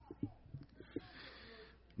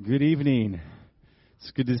Good evening. It's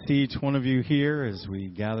good to see each one of you here as we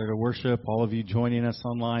gather to worship. All of you joining us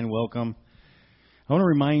online, welcome. I want to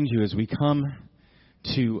remind you as we come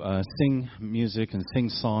to sing music and sing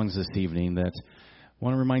songs this evening that I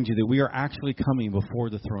want to remind you that we are actually coming before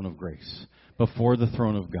the throne of grace, before the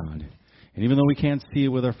throne of God. And even though we can't see it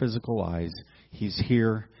with our physical eyes, He's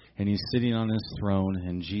here and He's sitting on His throne,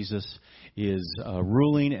 and Jesus is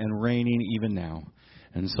ruling and reigning even now.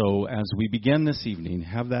 And so as we begin this evening,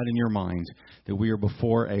 have that in your mind, that we are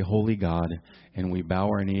before a holy God, and we bow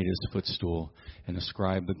our knee at His footstool and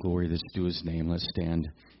ascribe the glory that's due His name. Let's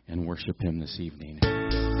stand and worship Him this evening.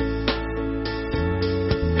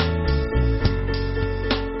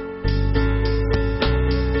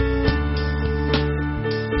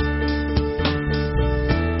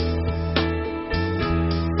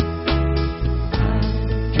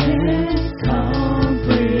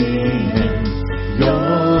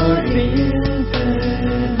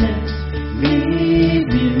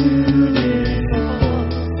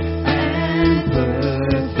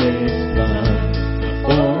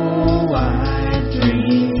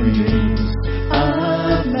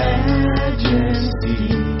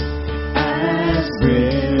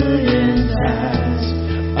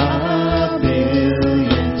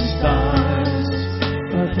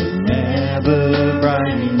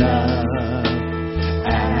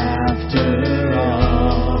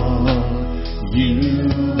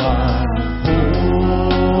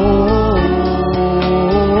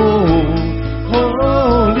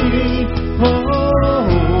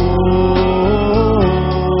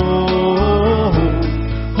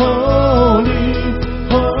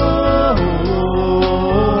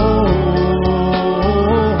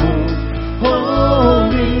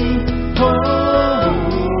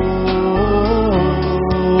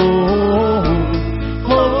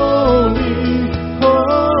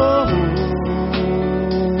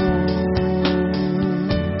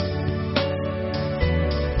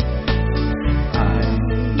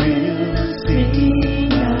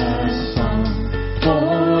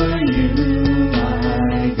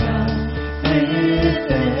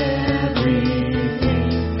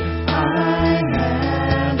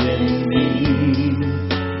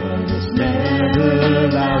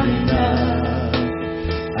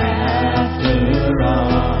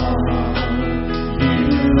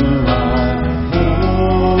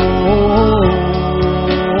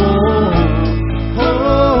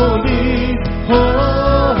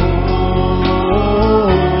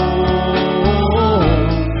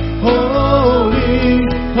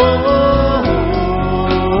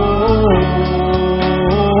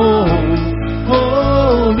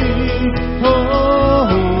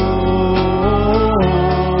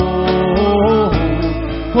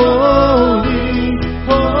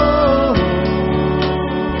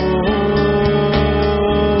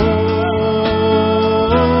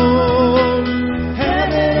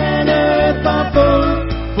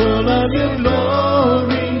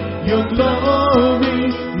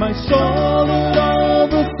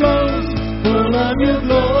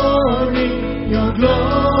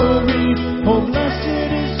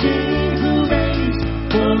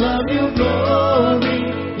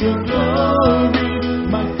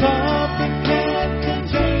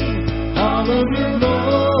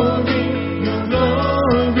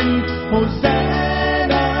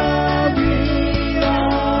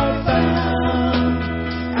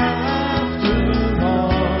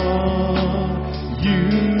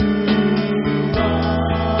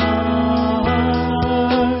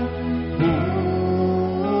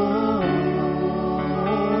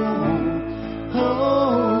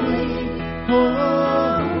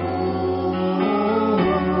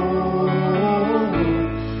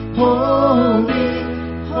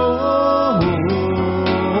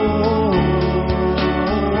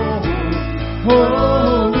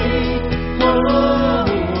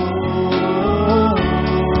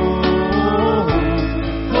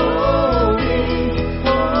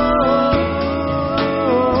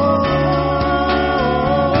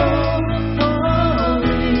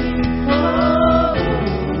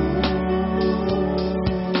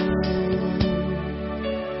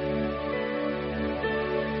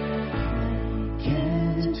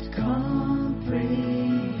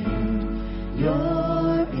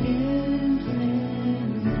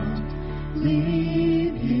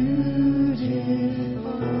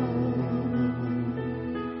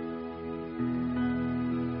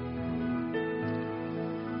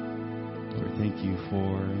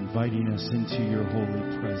 Into your holy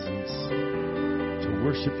presence to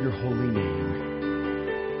worship your holy name.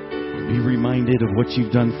 Be reminded of what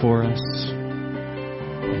you've done for us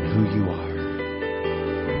and who you are.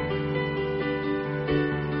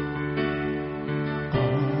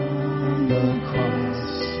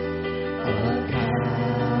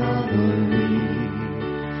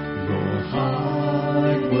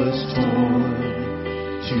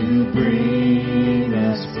 bring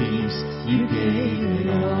us peace, you gave it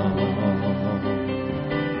all.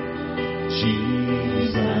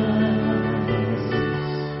 Jesus,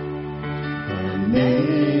 the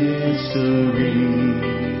mystery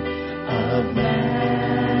of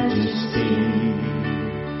majesty,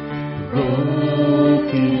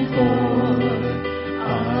 broken for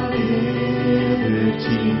our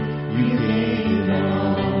liberty, you gave it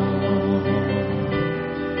all.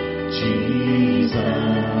 Jesus,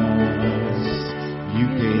 you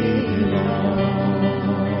gave it all.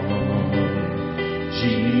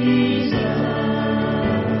 Jesus,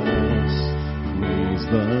 praise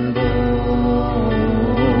the Lord,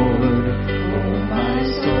 oh my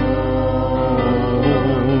soul.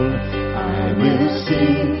 I will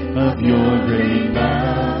sing of your great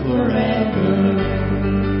love forever.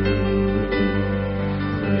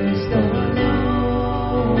 Praise the Lord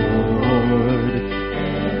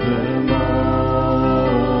evermore.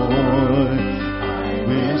 I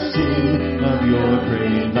will sing of your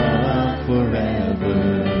great love forever.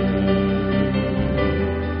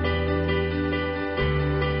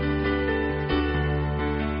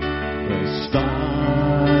 The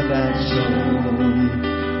star that shone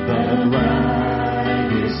the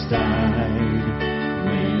brightest died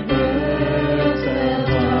when earth fell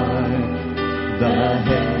hard. The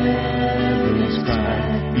heavens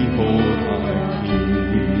cried, behold our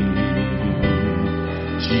King.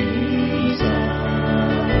 Jesus,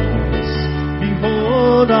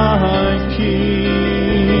 behold our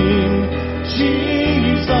King.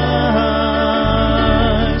 Jesus,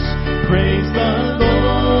 praise the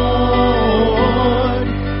Lord,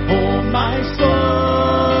 oh my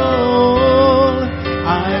soul.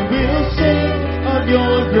 I will sing of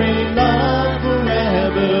your great love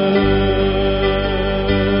forever.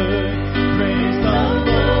 Praise the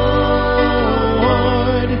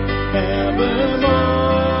Lord evermore.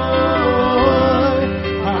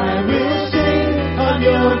 I will sing of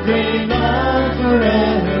your great love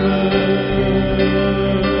forever.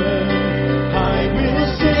 I will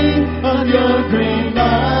sing of your great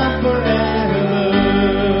love forever.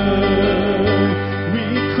 We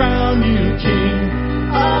crown you King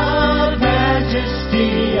of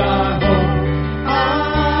majesty, our hope,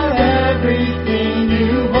 our everything.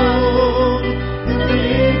 You hold the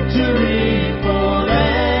victory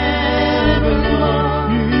forevermore.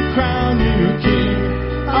 We crown you King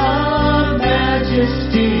of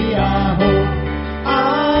majesty, our hope,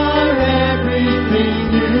 our everything.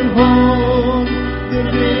 You hold the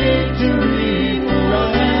victory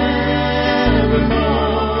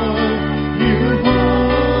forevermore. You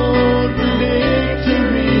hold the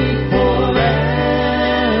victory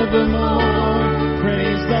forevermore.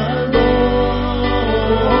 Praise the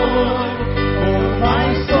Lord, oh my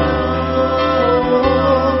soul.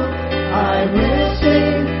 I will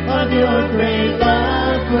sing of your great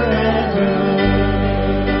love forever.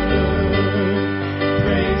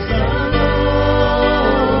 Praise the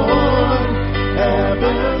Lord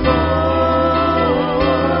evermore.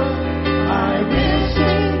 I will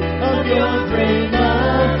sing of your great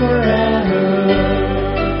love forever.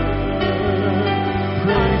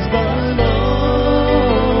 Praise the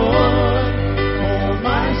Lord, oh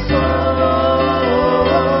my soul.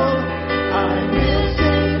 I will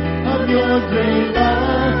sing of your great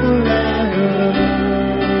love forever.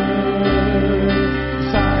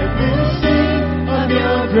 Yes, I will sing of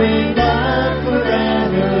your great love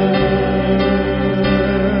forever.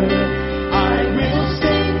 I will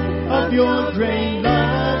sing of your great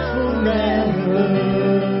love forever.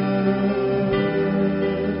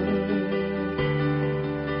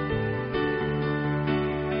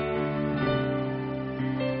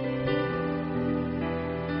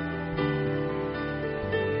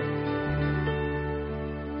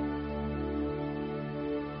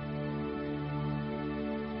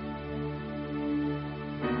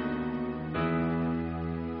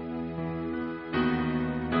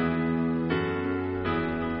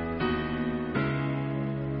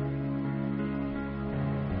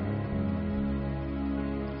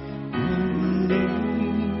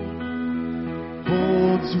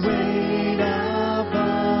 Holds weight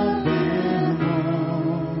above them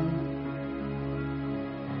all.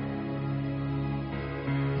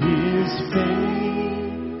 His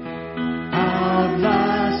fame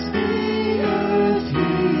outlasts the earth he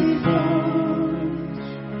forms.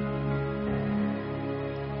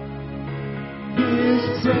 His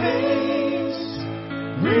praise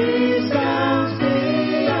resounds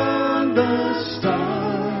beyond the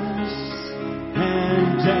stars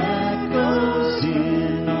and echoes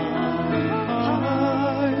in our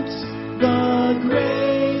hearts. The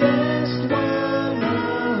greatest one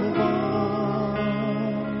of all.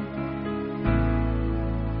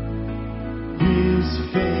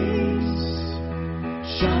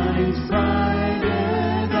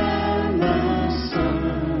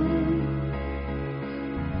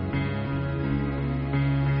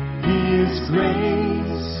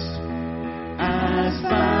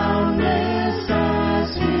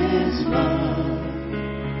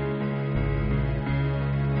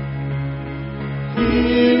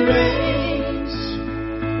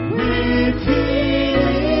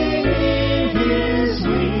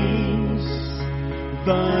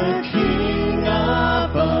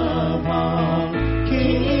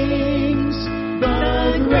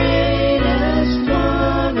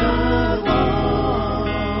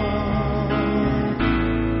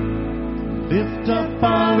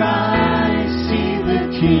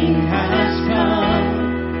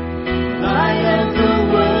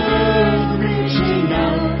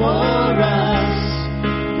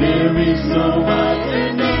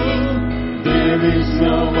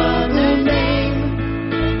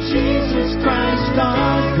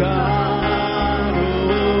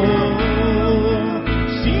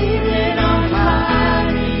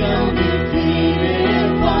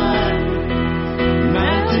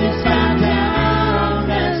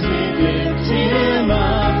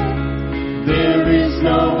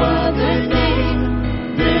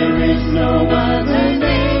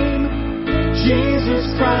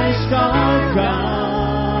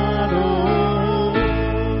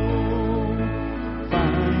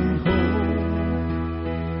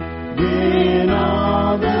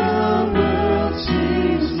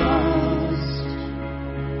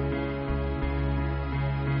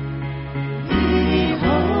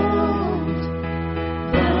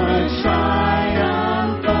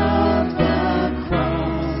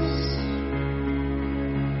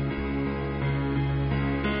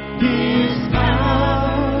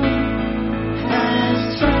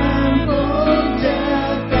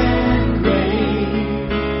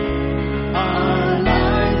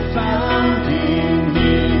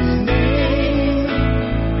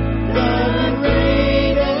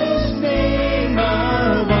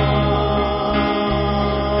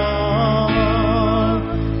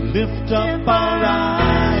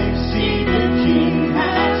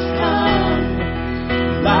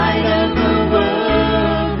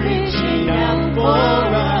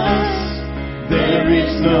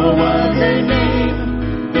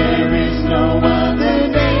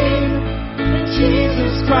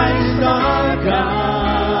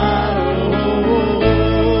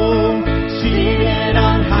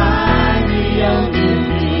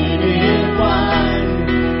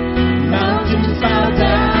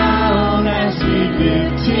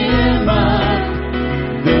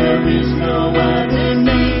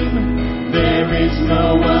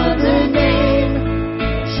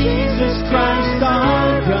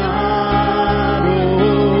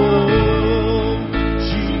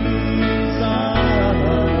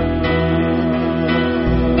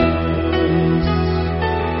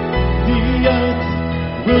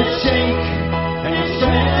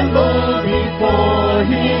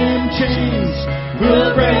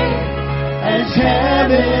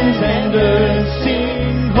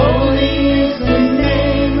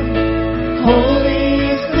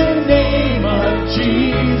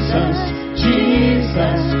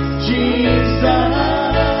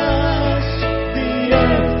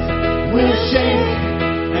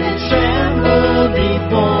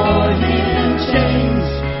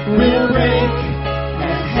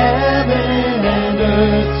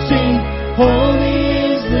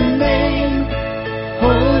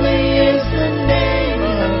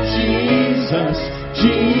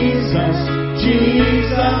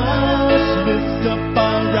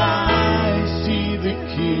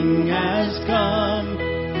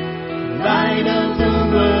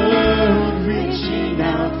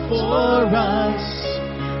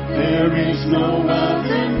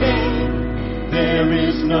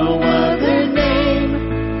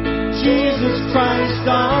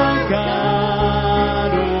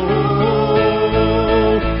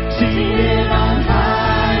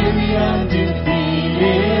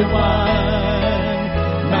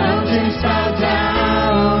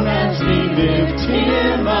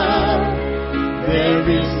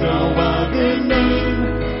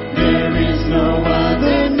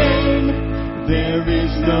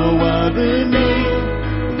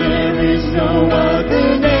 no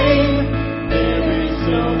other name.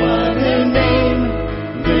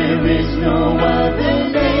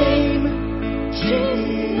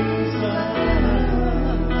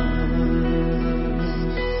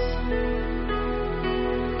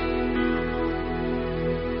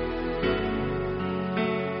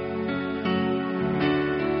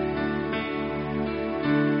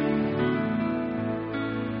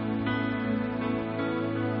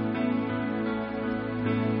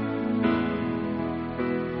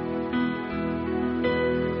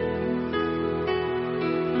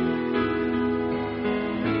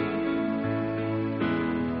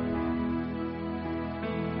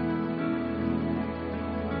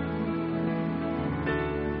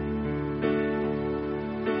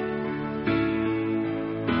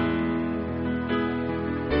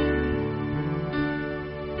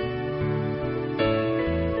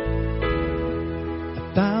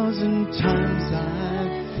 times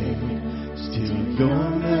I've failed, still your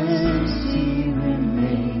mercy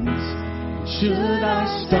remains. Should I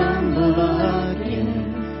stumble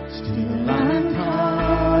again, still I'm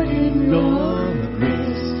caught in your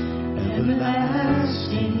grace.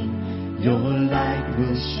 Everlasting, your light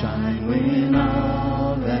will shine when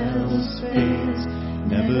all else fades.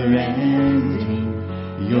 Never ending,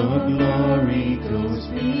 your glory goes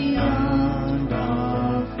beyond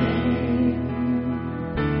our fame.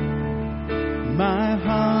 My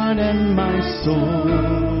heart and my soul,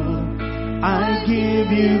 I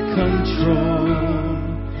give you control.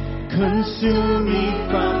 Consume me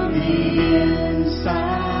from the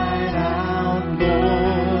inside out,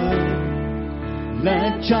 Lord.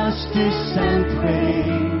 Let justice and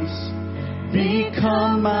praise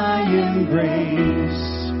become my embrace,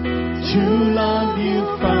 to love you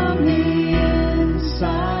from the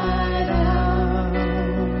inside out.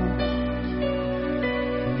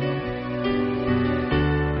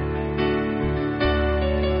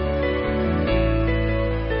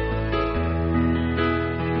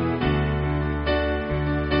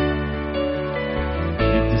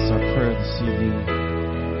 Make this our prayer this evening.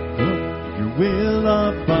 Your will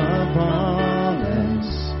above all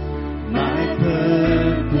else, my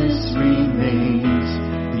purpose remains.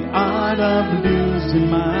 The art of losing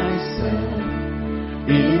myself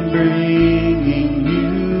in bringing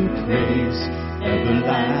you praise.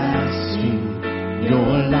 Everlasting,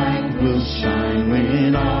 your light will shine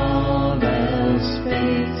when all else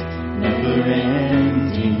fades. Never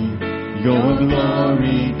ending, your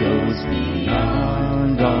glory goes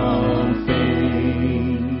beyond all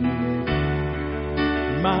fame.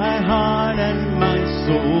 My heart and my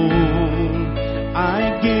soul,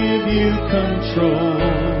 I give you control.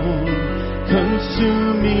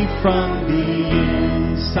 Consume me from the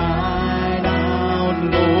inside out,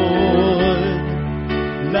 Lord.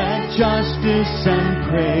 Let justice and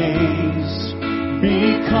praise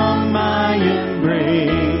become my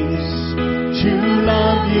embrace, to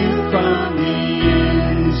love you from the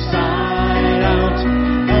inside out.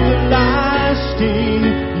 Everlasting,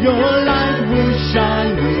 your light will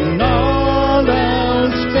shine when all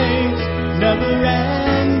else fades. Never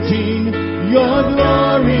ending, your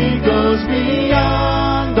glory goes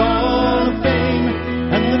beyond all fame.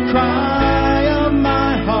 And the cry of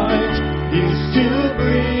my heart is to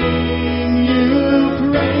bring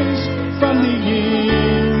you praise from the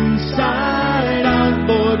inside out.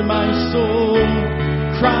 Lord, my soul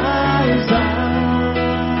cries out.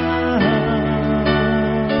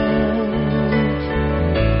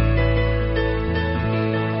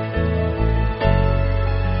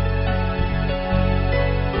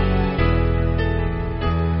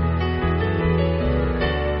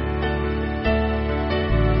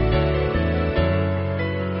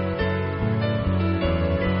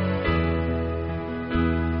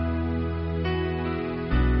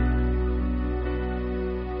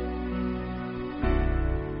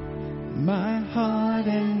 My heart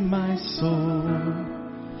and my soul,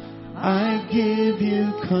 I give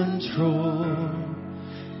you control.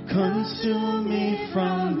 Consume me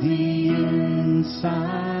from the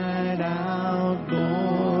inside out,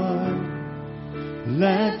 Lord.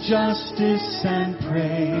 Let justice and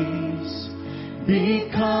praise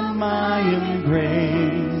become my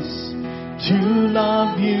embrace, to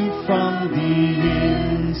love you from the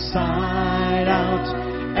inside out.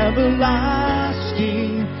 Everlasting,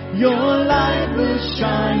 your light will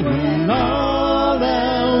shine when all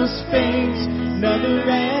else fades. Never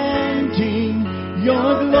ending,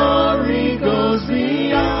 your glory goes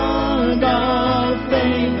beyond all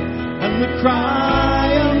fame. And the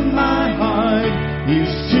cry of my heart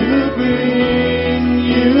is to bring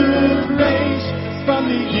you praise from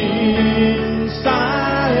the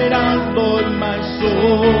inside out. Lord, my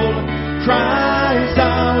soul cries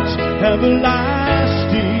out.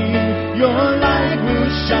 Everlasting, your light will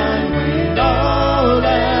shine when all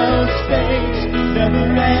else fades. Never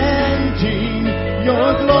ending,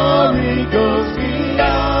 your glory goes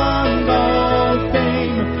beyond all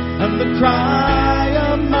fame. And the cry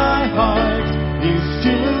of my heart is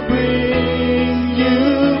to bring you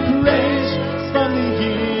praise from the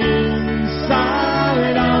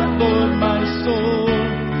inside out. Lord, my soul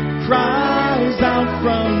cries out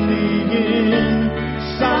from the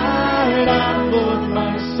inside out. Lord,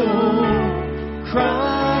 my soul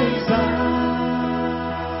cries out.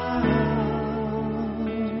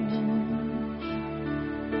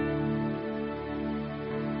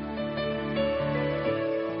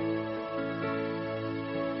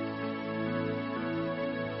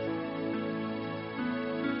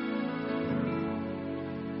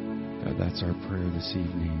 God, that's our prayer this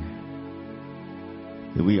evening.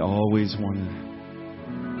 that we always want to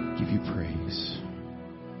give you praise.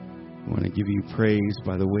 We want to give you praise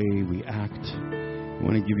by the way we act. We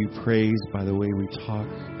want to give you praise by the way we talk,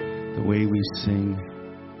 the way we sing,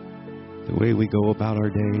 the way we go about our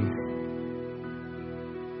day.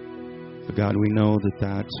 But God, we know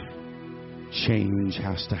that change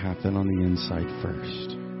has to happen on the inside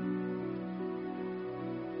first.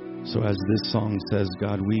 So as this song says,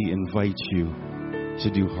 God, we invite you to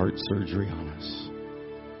do heart surgery on us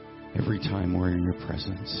every time we're in your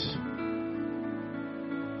presence,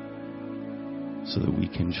 so that we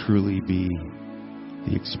can truly be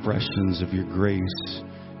the expressions of your grace,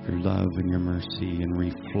 your love, and your mercy, and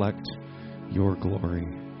reflect your glory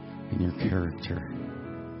and your character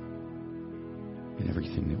in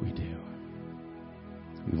everything that we do.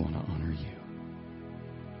 We want to honor you.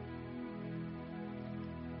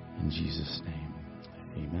 In Jesus' name,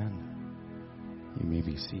 amen. You may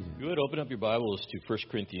be seated. Good. Open up your Bibles to 1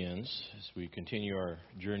 Corinthians as we continue our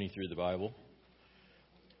journey through the Bible.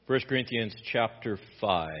 1 Corinthians chapter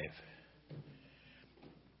 5.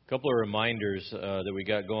 A couple of reminders that we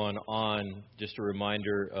got going on. Just a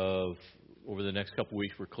reminder of over the next couple of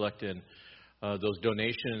weeks we're collecting those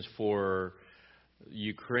donations for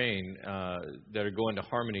Ukraine that are going to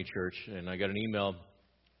Harmony Church. And I got an email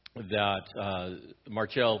that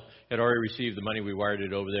Marcel had already received the money. We wired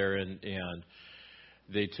it over there, and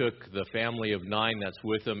they took the family of 9 that's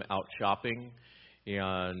with them out shopping.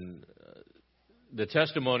 And the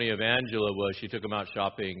testimony of Angela was she took them out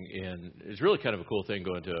shopping, and it's really kind of a cool thing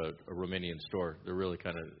going to a Romanian store. They're really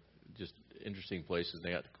kind of just interesting places.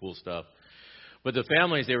 They got cool stuff. But the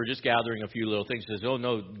families, they were just gathering a few little things. She says, oh,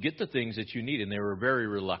 no, get the things that you need. And they were very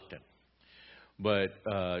reluctant. But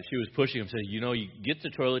she was pushing them, saying, you get the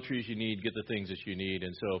toiletries you need, get the things that you need.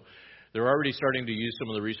 And so they're already starting to use some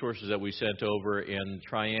of the resources that we sent over. And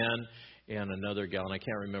Tryon and another gal, and I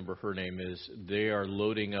can't remember her name, they are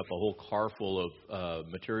loading up a whole car full of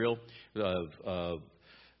material, of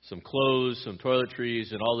some clothes, some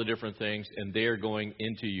toiletries, and all the different things. And they are going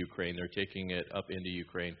into Ukraine. They're taking it up into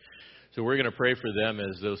Ukraine. So we're going to pray for them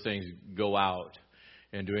as those things go out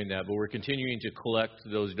and doing that. But we're continuing to collect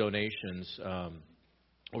those donations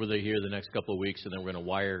over here the next couple of weeks, and then we're going to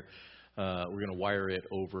wire it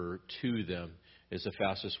over to them. Is the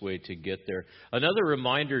fastest way to get there. Another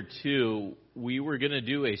reminder too, we were going to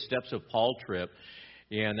do a Steps of Paul trip,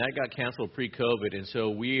 and that got canceled pre-COVID. And so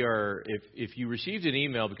we are, if you received an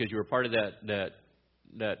email because you were part of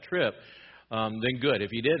that trip, then good.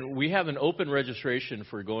 If you didn't, we have an open registration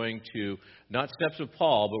for going to not Steps of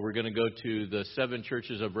Paul, but we're going to go to the 7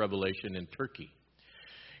 churches of Revelation in Turkey.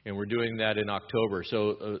 And we're doing that in October.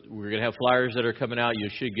 So we're going to have flyers that are coming out. You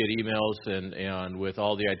should get emails and with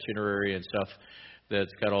all the itinerary and stuff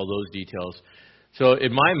that's got all those details. So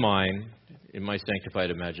in my mind, in my sanctified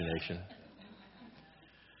imagination,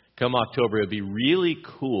 come October, it'd be really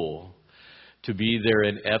cool to be there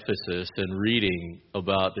in Ephesus and reading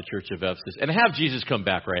about the church of Ephesus and have Jesus come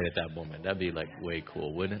back right at that moment. That'd be like way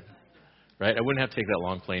cool, wouldn't it? Right? I wouldn't have to take that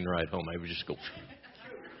long plane ride home. I would just go,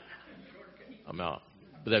 I'm out.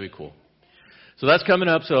 But that'd be cool. So that's coming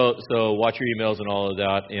up. So watch your emails and all of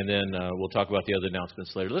that. And then we'll talk about the other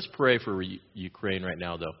announcements later. Let's pray for Ukraine right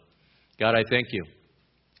now, though. God, I thank you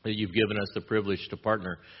that you've given us the privilege to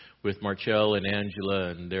partner with Marcel and Angela,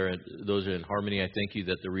 and those are in Harmony. I thank you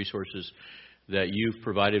that the resources that you've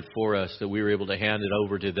provided for us, that we were able to hand it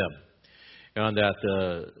over to them. And that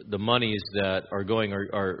the monies that are going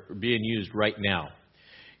are being used right now.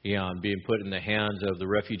 And being put in the hands of the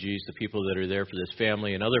refugees, the people that are there for this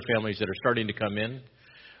family and other families that are starting to come in.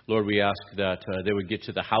 Lord, we ask that they would get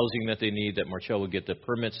to the housing that they need, that Marcel would get the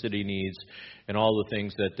permits that he needs, and all the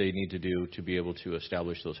things that they need to do to be able to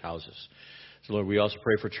establish those houses. So, Lord, we also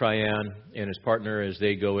pray for Tryon and his partner as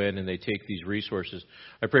they go in and they take these resources.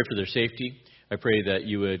 I pray for their safety. I pray that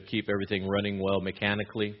you would keep everything running well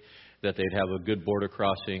mechanically, that they'd have a good border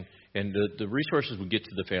crossing, and the resources would get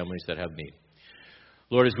to the families that have need.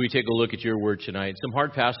 Lord, as we take a look at your word tonight, some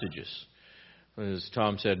hard passages. As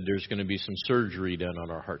Tom said, there's going to be some surgery done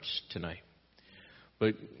on our hearts tonight.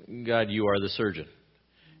 But God, you are the surgeon,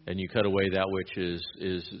 and you cut away that which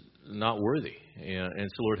is not worthy. And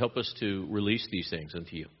so, Lord, help us to release these things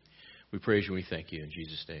unto you. We praise you and we thank you in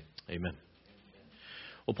Jesus' name. Amen.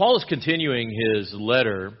 Well, Paul is continuing his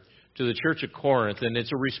letter to the church of Corinth, and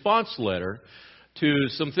it's a response letter to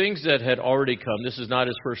some things that had already come. This is not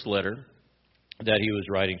his first letter that he was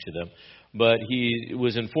writing to them, but he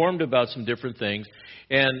was informed about some different things.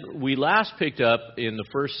 And we last picked up in the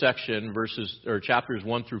first section, chapters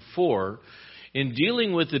 1 through 4, in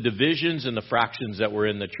dealing with the divisions and the fractions that were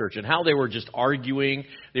in the church and how they were just arguing.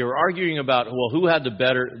 They were arguing about, well, who had the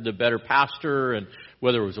better pastor, and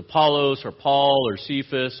whether it was Apollos or Paul or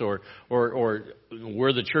Cephas or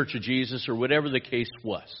we're the Church of Jesus or whatever the case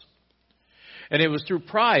was. And it was through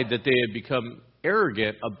pride that they had become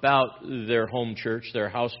arrogant about their home church, their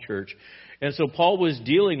house church. And so Paul was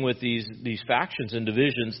dealing with these factions and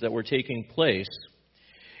divisions that were taking place.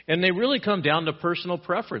 And they really come down to personal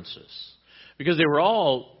preferences, because they were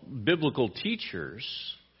all biblical teachers,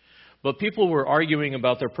 but people were arguing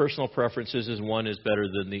about their personal preferences as one is better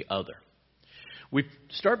than the other. We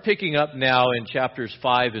start picking up now in chapters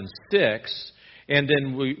 5 and 6, and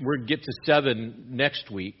then we'll get to 7 next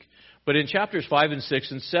week. But in chapters 5 and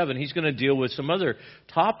 6 and 7, he's going to deal with some other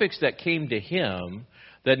topics that came to him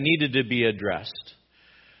that needed to be addressed.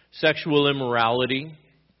 Sexual immorality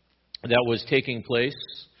that was taking place.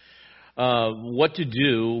 What to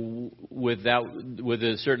do with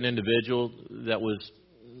a certain individual that was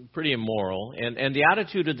pretty immoral, and the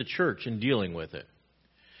attitude of the church in dealing with it.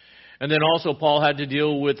 And then also Paul had to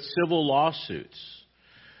deal with civil lawsuits.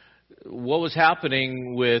 What was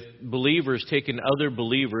happening with believers taking other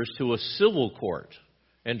believers to a civil court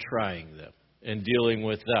and trying them and dealing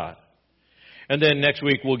with that. And then next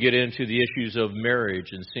week we'll get into the issues of marriage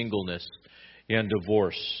and singleness and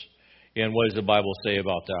divorce, and what does the Bible say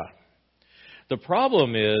about that. The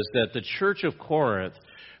problem is that the church of Corinth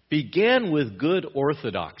began with good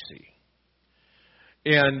orthodoxy.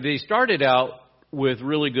 And they started out with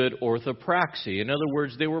really good orthopraxy. In other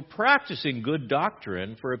words, they were practicing good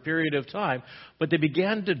doctrine for a period of time, but they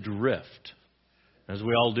began to drift, as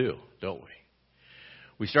we all do, don't we?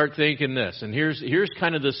 We start thinking this, and here's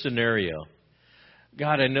kind of the scenario.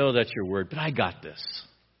 God, I know that's your word, but I got this.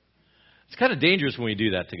 It's kind of dangerous when we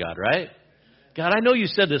do that to God, right? God, I know you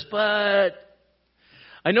said this, but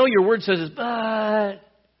I know your word says this, but...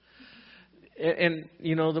 And,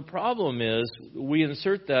 the problem is we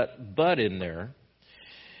insert that but in there,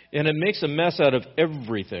 and it makes a mess out of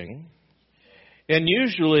everything. And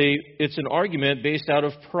usually it's an argument based out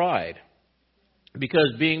of pride,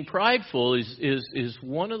 because being prideful is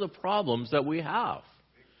one of the problems that we have.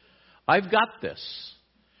 I've got this.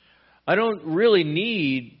 I don't really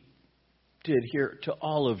need to adhere to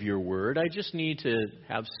all of your word. I just need to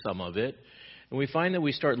have some of it. And we find that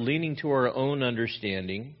we start leaning to our own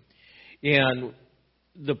understanding. And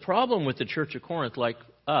the problem with the Church of Corinth, like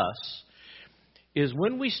us, is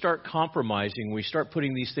when we start compromising, we start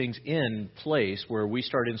putting these things in place where we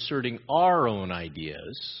start inserting our own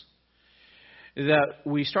ideas, that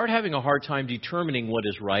we start having a hard time determining what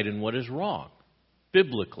is right and what is wrong,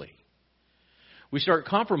 biblically. We start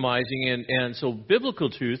compromising, and so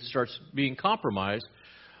biblical truth starts being compromised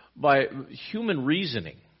by human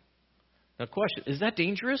reasoning. Now, question, is that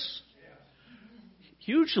dangerous?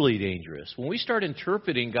 Hugely dangerous. When we start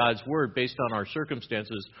interpreting God's word based on our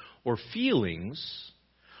circumstances or feelings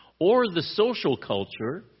or the social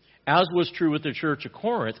culture, as was true with the Church of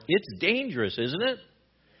Corinth, it's dangerous, isn't it?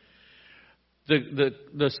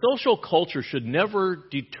 The social culture should never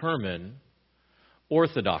determine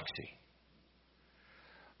orthodoxy,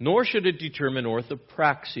 nor should it determine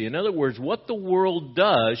orthopraxy. In other words, what the world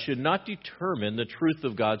does should not determine the truth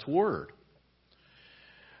of God's word.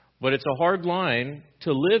 But it's a hard line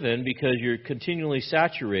to live in because you're continually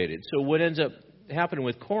saturated. So what ends up happening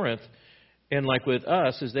with Corinth, and like with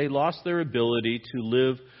us, is they lost their ability to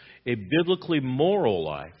live a biblically moral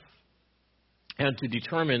life and to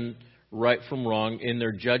determine right from wrong in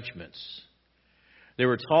their judgments. They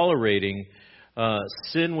were tolerating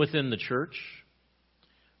sin within the church,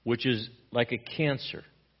 which is like a cancer.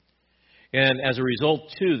 And as a result,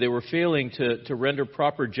 too, they were failing to render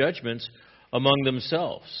proper judgments among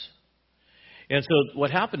themselves. And so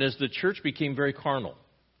what happened is the church became very carnal,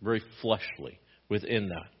 very fleshly within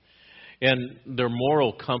that. And their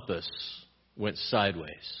moral compass went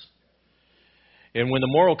sideways. And when the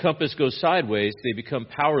moral compass goes sideways, they become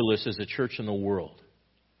powerless as a church in the world.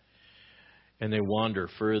 And they wander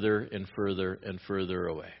further and further and further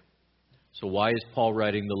away. So why is Paul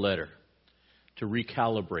writing the letter? To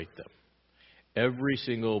recalibrate them. Every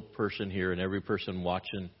single person here and every person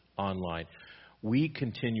watching online, we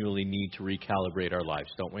continually need to recalibrate our lives,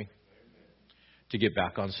 don't we? To get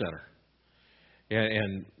back on center.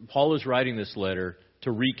 And Paul is writing this letter to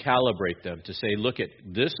recalibrate them, to say, look,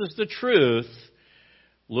 this is the truth.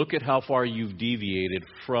 Look at how far you've deviated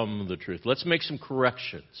from the truth. Let's make some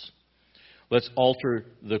corrections. Let's alter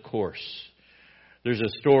the course. There's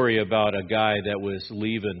a story about a guy that was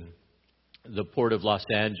leaving the port of Los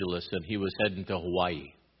Angeles, and he was heading to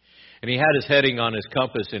Hawaii. And he had his heading on his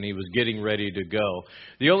compass, and he was getting ready to go.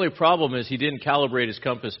 The only problem is he didn't calibrate his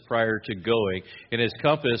compass prior to going, and his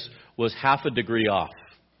compass was half a degree off.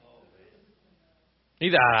 He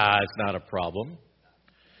thought, it's not a problem.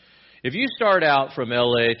 If you start out from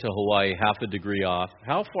L.A. to Hawaii half a degree off,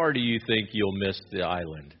 how far do you think you'll miss the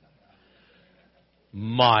island?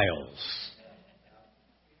 Miles.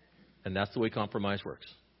 And that's the way compromise works.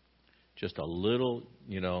 Just a little,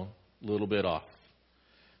 little bit off.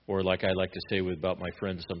 Or like I like to say about my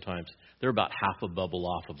friends sometimes, they're about half a bubble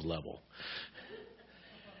off of level.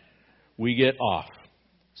 We get off.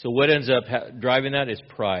 So what ends up driving that is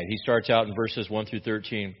pride. He starts out in verses 1 through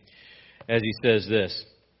 13 as he says this.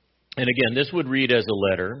 And again, this would read as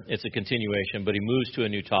a letter. It's a continuation, but he moves to a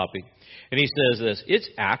new topic. And he says this, it's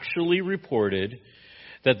actually reported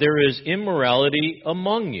that there is immorality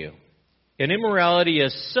among you. And immorality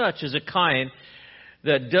as such is a kind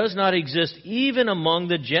that does not exist even among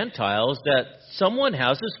the Gentiles, that someone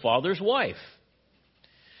has his father's wife.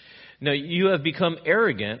 Now you have become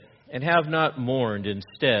arrogant and have not mourned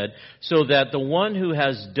instead, so that the one who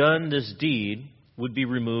has done this deed would be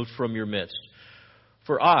removed from your midst.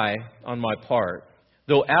 For I, on my part,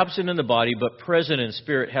 though absent in the body but present in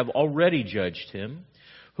spirit, have already judged him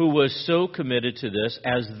who was so committed to this,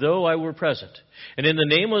 as though I were present. And in the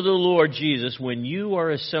name of the Lord Jesus, when you are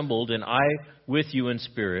assembled, and I with you in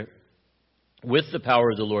spirit, with the power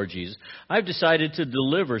of the Lord Jesus, I've decided to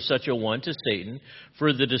deliver such a one to Satan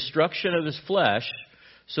for the destruction of his flesh,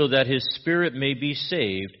 so that his spirit may be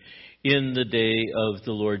saved in the day of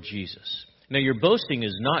the Lord Jesus. Now your boasting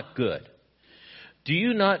is not good. Do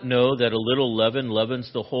you not know that a little leaven leavens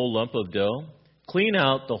the whole lump of dough? Clean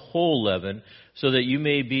out the whole leaven, so that you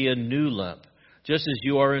may be a new lump, just as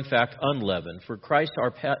you are in fact unleavened. For Christ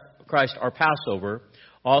our Passover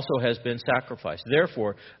also has been sacrificed.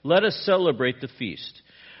 Therefore, let us celebrate the feast,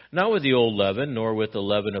 not with the old leaven, nor with the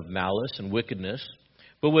leaven of malice and wickedness,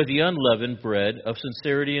 but with the unleavened bread of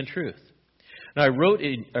sincerity and truth. Now I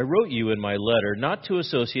wrote you in my letter not to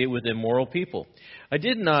associate with immoral people. I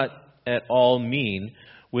did not at all mean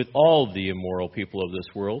with all the immoral people of this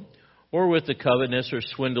world, or with the covetous or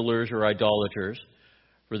swindlers or idolaters,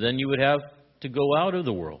 for then you would have to go out of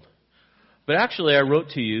the world. But actually I wrote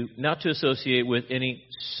to you not to associate with any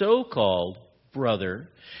so-called brother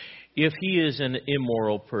if he is an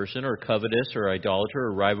immoral person or covetous or idolater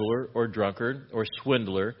or rivaler or drunkard or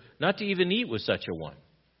swindler, not to even eat with such a one.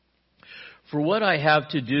 For what I have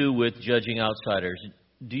to do with judging outsiders,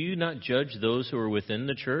 do you not judge those who are within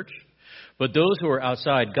the church? But those who are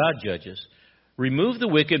outside, God judges. Remove the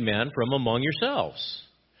wicked man from among yourselves.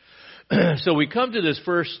 So we come to this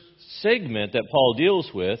first segment that Paul deals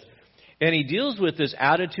with, and he deals with this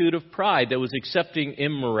attitude of pride that was accepting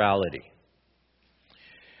immorality.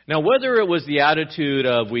 Now, whether it was the attitude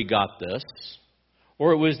of we got this,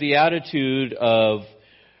 or it was the attitude of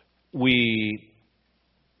we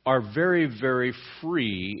are very, very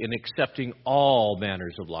free in accepting all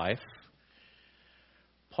manners of life,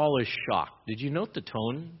 Paul is shocked. Did you note the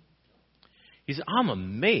tone? He said, I'm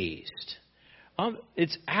amazed.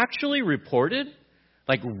 It's actually reported?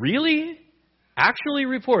 Like, really? Actually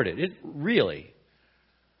reported. Really.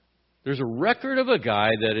 There's a record of a guy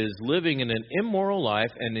that is living in an immoral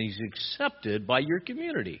life, and he's accepted by your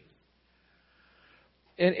community.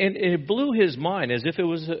 And it blew his mind as if it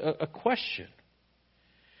was a question.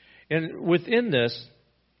 And within this,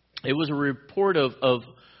 it was a report of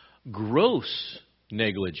gross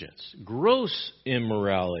negligence, gross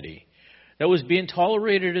immorality that was being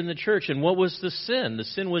tolerated in the church. And what was the sin? The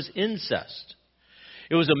sin was incest.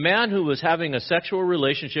 It was a man who was having a sexual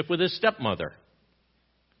relationship with his stepmother.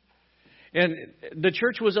 And the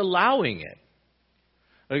church was allowing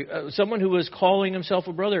it. Someone who was calling himself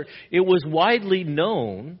a brother. It was widely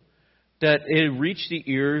known that it reached the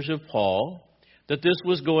ears of Paul that this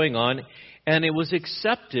was going on, and it was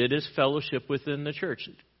accepted as fellowship within the church.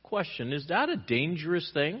 Question, is that a dangerous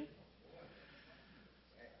thing?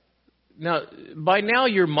 Now, by now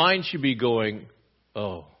your mind should be going,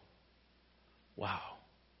 oh, wow.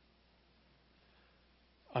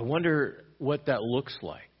 I wonder what that looks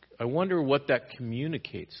like. I wonder what that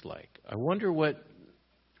communicates like. I wonder what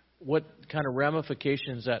kind of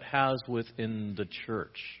ramifications that has within the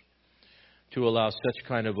church to allow such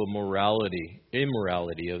kind of a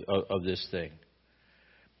immorality of this thing.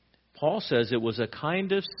 Paul says it was a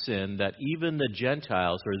kind of sin that even the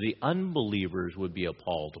Gentiles or the unbelievers would be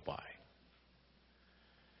appalled by.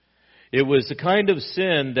 It was the kind of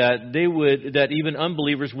sin that even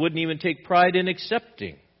unbelievers wouldn't even take pride in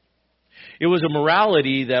accepting. It was a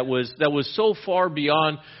morality that was so far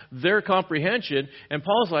beyond their comprehension. And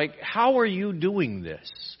Paul's like, how are you doing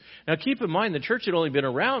this? Now keep in mind, the church had only been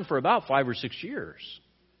around for about 5 or 6 years.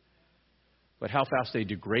 But how fast they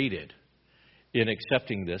degraded in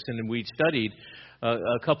accepting this. And we studied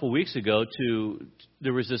a couple weeks ago,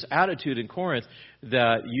 there was this attitude in Corinth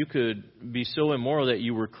that you could be so immoral that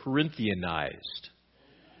you were Corinthianized.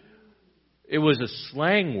 It was a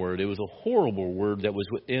slang word. It was a horrible word that was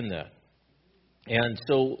within that. And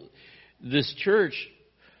so this church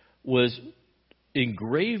was in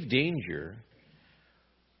grave danger.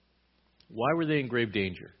 Why were they in grave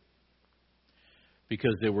danger?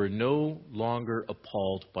 Because they were no longer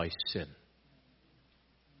appalled by sin.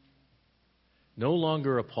 No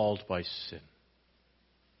longer appalled by sin.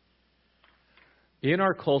 In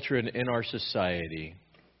our culture and in our society,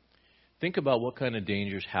 think about what kind of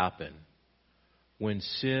dangers happen when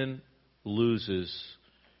sin loses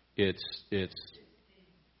its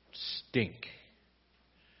stink.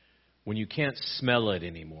 When you can't smell it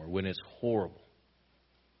anymore, when it's horrible.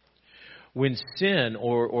 When sin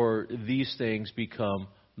or these things become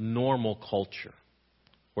normal culture,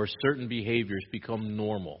 or certain behaviors become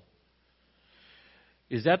normal.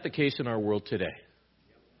 Is that the case in our world today?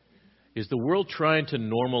 Is the world trying to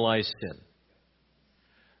normalize sin?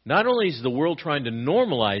 Not only is the world trying to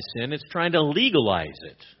normalize sin, it's trying to legalize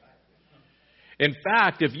it. In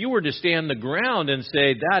fact, if you were to stand the ground and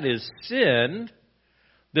say that is sin,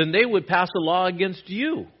 then they would pass a law against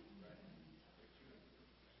you.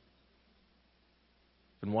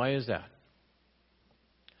 And why is that?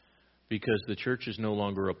 Because the church is no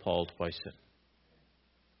longer appalled by sin.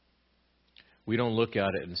 We don't look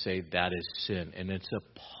at it and say that is sin, and it's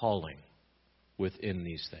appalling within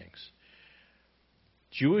these things.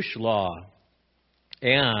 Jewish law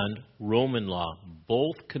and Roman law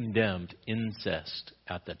both condemned incest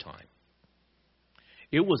at the time.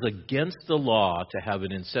 It was against the law to have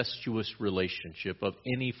an incestuous relationship of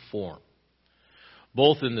any form,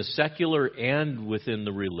 both in the secular and within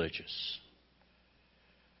the religious.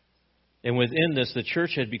 And within this, the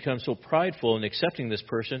church had become so prideful in accepting this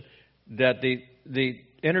person that they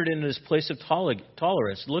entered into this place of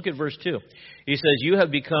tolerance. Look at verse 2. He says, you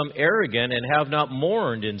have become arrogant and have not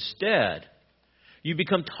mourned instead. You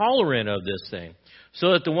become tolerant of this thing,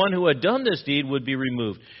 so that the one who had done this deed would be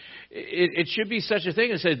removed. It should be such a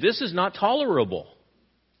thing as say, this is not tolerable.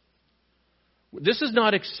 This is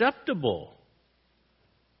not acceptable.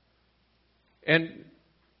 And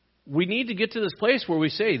we need to get to this place where we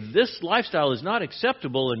say, this lifestyle is not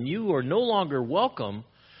acceptable and you are no longer welcome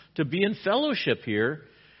to be in fellowship here,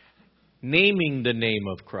 naming the name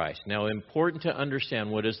of Christ. Now, important to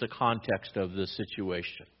understand what is the context of this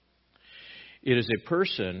situation. It is a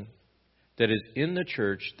person that is in the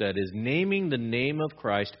church that is naming the name of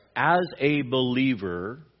Christ as a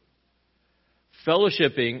believer,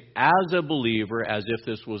 fellowshipping as a believer as if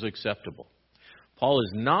this was acceptable. Paul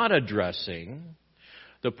is not addressing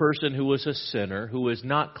the person who was a sinner who is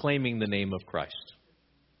not claiming the name of Christ.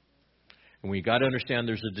 And we got to understand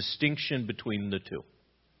there's a distinction between the two.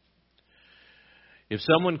 If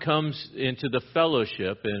someone comes into the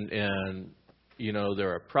fellowship and you know,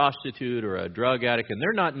 they're a prostitute or a drug addict and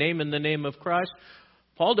they're not naming the name of Christ,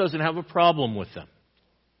 Paul doesn't have a problem with them.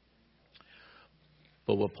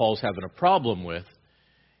 But what Paul's having a problem with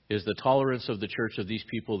is the tolerance of the church of these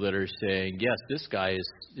people that are saying, yes, this guy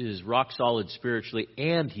is rock solid spiritually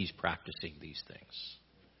and he's practicing these things.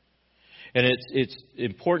 And it's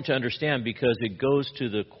important to understand because it goes to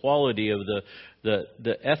the quality of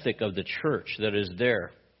the ethic of the church that is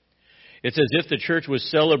there. It's as if the church was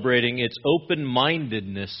celebrating its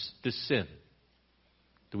open-mindedness to sin.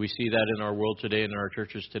 Do we see that in our world today, in our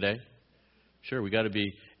churches today? Sure, we got to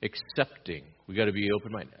be accepting. We got to be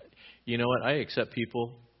open-minded. You know what? I accept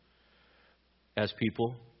people as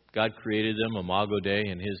people. God created them, imago Dei,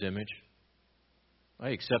 in His image. I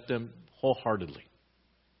accept them wholeheartedly,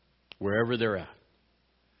 wherever they're at.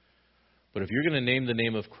 But if you're going to name the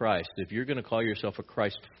name of Christ, if you're going to call yourself a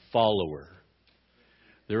Christ follower,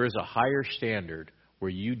 there is a higher standard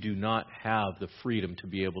where you do not have the freedom to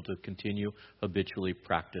be able to continue habitually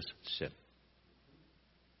practice sin.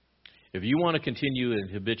 If you want to continue and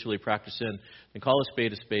habitually practice sin, then call a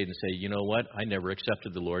spade and say, you know what? I never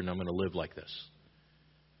accepted the Lord and I'm going to live like this.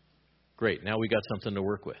 Great. Now we got something to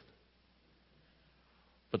work with.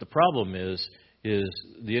 But the problem is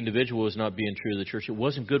the individual is not being true to the church. It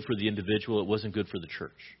wasn't good for the individual. It wasn't good for the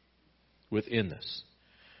church within this.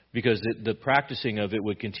 Because the practicing of it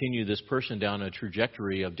would continue this person down a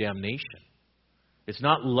trajectory of damnation. It's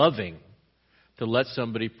not loving to let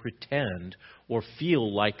somebody pretend or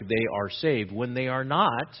feel like they are saved when they are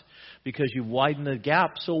not, because you've widened the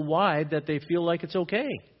gap so wide that they feel like it's okay.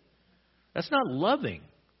 That's not loving.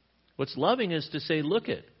 What's loving is to say, look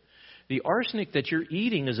it, the arsenic that you're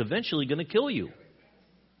eating is eventually going to kill you.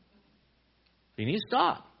 You need to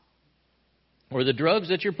stop. Or the drugs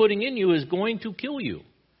that you're putting in you is going to kill you.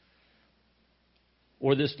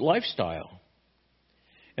 Or this lifestyle.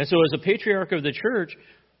 And so as a patriarch of the church,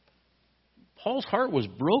 Paul's heart was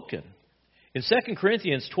broken. In 2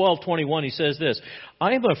 Corinthians 12:21, he says this,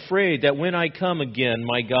 I am afraid that when I come again,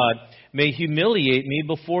 my God may humiliate me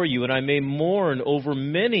before you, and I may mourn over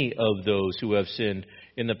many of those who have sinned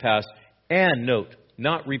in the past, and, note,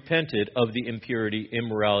 not repented of the impurity,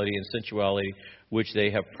 immorality, and sensuality which they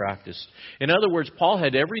have practiced. In other words, Paul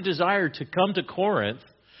had every desire to come to Corinth,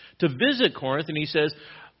 to visit Corinth, and he says,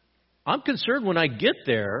 I'm concerned when I get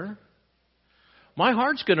there, my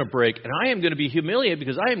heart's going to break, and I am going to be humiliated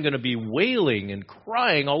because I am going to be wailing and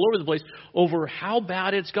crying all over the place over how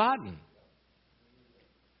bad it's gotten.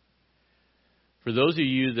 For those of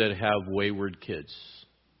you that have wayward kids,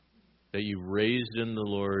 that you've raised in the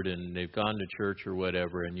Lord and they've gone to church or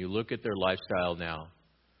whatever, and you look at their lifestyle now,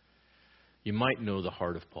 you might know the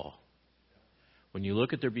heart of Paul. When you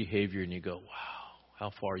look at their behavior and you go, wow,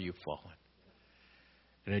 how far you've fallen.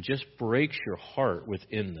 And it just breaks your heart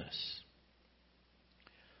within this.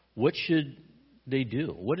 What should they do?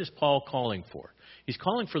 What is Paul calling for? He's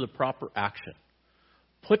calling for the proper action.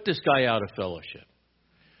 Put this guy out of fellowship.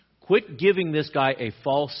 Quit giving this guy a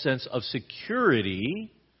false sense of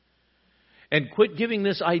security, and quit giving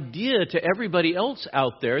this idea to everybody else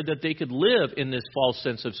out there that they could live in this false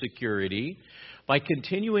sense of security by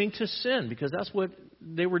continuing to sin, because that's what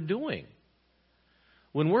they were doing.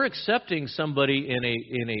 When we're accepting somebody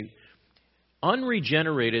in a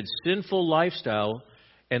unregenerated, sinful lifestyle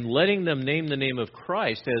and letting them name the name of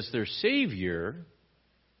Christ as their Savior,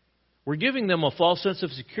 we're giving them a false sense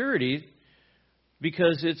of security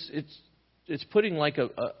because it's putting like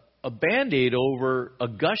a Band-Aid over a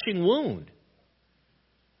gushing wound.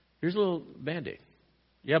 Here's a little Band-Aid.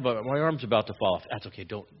 Yeah, but my arm's about to fall off. That's okay.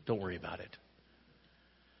 Don't worry about it.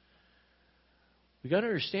 We got to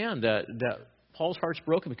understand that Paul's heart's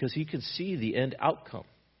broken because he can see the end outcome.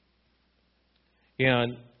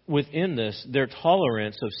 And within this, their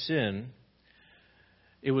tolerance of sin,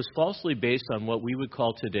 it was falsely based on what we would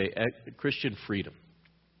call today Christian freedom.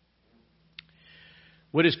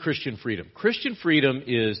 What is Christian freedom? Christian freedom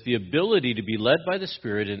is the ability to be led by the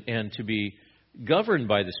Spirit and to be governed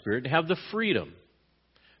by the Spirit, and have the freedom.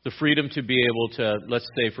 The freedom to be able to, let's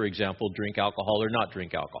say, for example, drink alcohol or not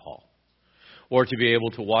drink alcohol. Or to be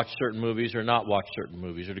able to watch certain movies or not watch certain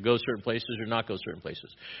movies, or to go certain places or not go certain places.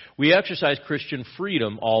 We exercise Christian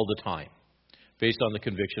freedom all the time, based on the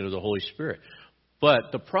conviction of the Holy Spirit.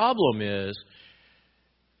 But the problem is,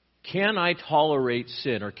 can I tolerate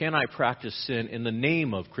sin, or can I practice sin in the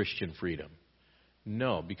name of Christian freedom?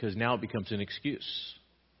 No, because now it becomes an excuse.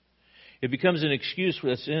 It becomes an excuse for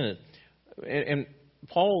that's in it. And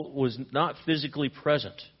Paul was not physically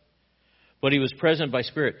present, but he was present by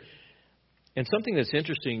Spirit. And something that's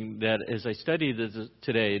interesting that as I studied this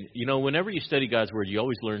today, you know, whenever you study God's Word, you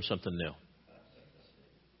always learn something new.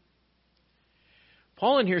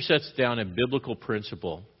 Paul in here sets down a biblical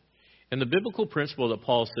principle. And the biblical principle that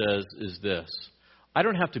Paul says is this: I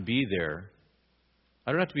don't have to be there,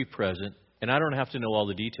 I don't have to be present, and I don't have to know all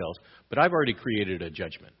the details, but I've already created a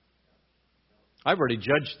judgment. I've already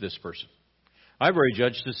judged this person. I've already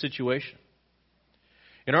judged the situation.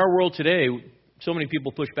 In our world today, so many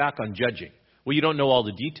people push back on judging. Well, you don't know all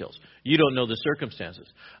the details. You don't know the circumstances.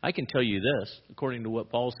 I can tell you this, according to what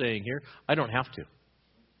Paul's saying here, I don't have to.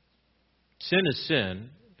 Sin is sin,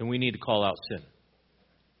 and we need to call out sin.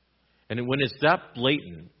 And when it's that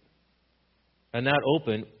blatant and that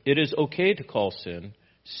open, it is okay to call sin,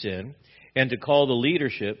 and to call the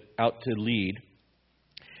leadership out to lead.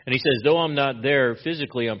 And he says, though I'm not there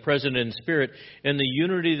physically, I'm present in spirit, in the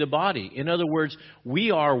unity of the body. In other words,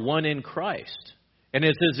 we are one in Christ. And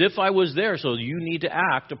it's as if I was there, so you need to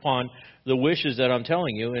act upon the wishes that I'm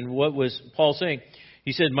telling you. And what was Paul saying?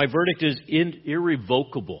 He said, my verdict is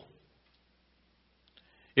irrevocable.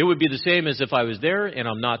 It would be the same as if I was there and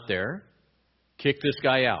I'm not there. Kick this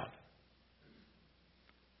guy out.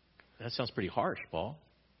 That sounds pretty harsh, Paul.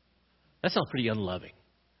 That sounds pretty unloving.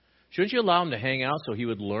 Shouldn't you allow him to hang out so he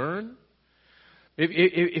would learn?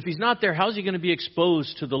 If he's not there, how's he going to be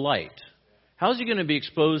exposed to the light? How's he going to be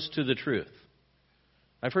exposed to the truth?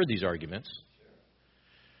 I've heard these arguments.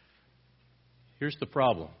 Here's the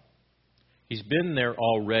problem. He's been there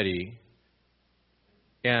already,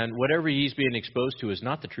 and whatever he's being exposed to is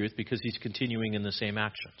not the truth because he's continuing in the same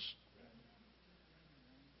actions.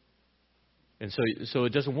 And so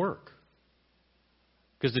it doesn't work.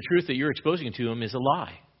 Because the truth that you're exposing to him is a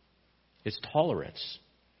lie. It's tolerance.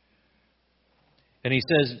 And he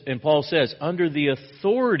says, and Paul says, under the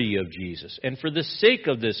authority of Jesus, and for the sake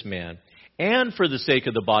of this man, and for the sake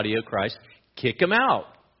of the body of Christ, kick him out.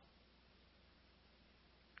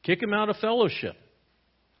 Kick him out of fellowship.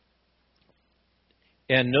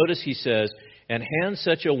 And notice he says, and hand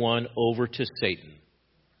such a one over to Satan.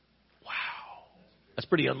 Wow. That's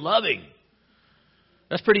pretty unloving.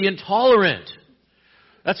 That's pretty intolerant.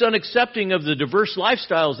 That's unaccepting of the diverse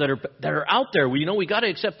lifestyles that are out there. We got to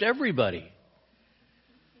accept everybody.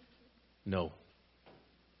 No.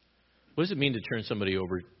 What does it mean to turn somebody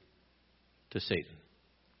over to Satan?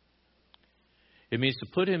 It means to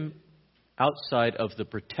put him outside of the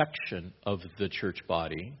protection of the church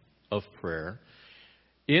body of prayer,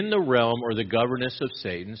 in the realm or the governance of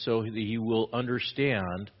Satan, so that he will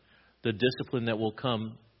understand the discipline that will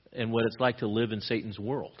come and what it's like to live in Satan's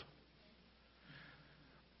world.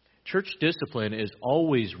 Church discipline is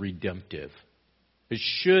always redemptive. It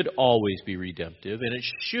should always be redemptive, and it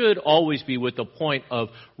should always be with the point of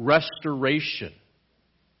restoration,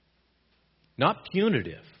 not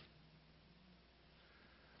punitive.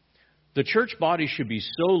 The church body should be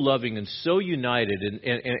so loving and so united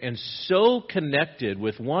and so connected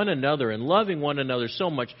with one another and loving one another so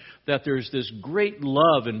much that there's this great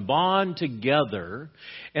love and bond together,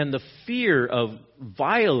 and the fear of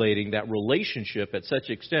violating that relationship at such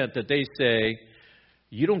extent that they say,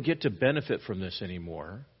 you don't get to benefit from this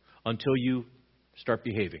anymore until you start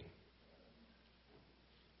behaving.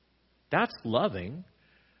 That's loving.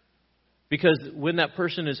 Because when that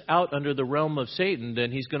person is out under the realm of Satan,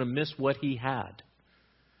 then he's going to miss what he had.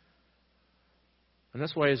 And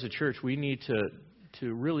that's why as a church we need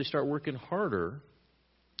to really start working harder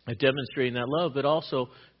at demonstrating that love, but also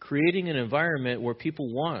creating an environment where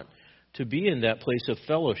people want to be in that place of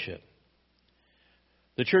fellowship.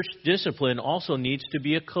 The church discipline also needs to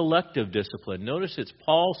be a collective discipline. Notice it's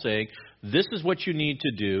Paul saying, this is what you need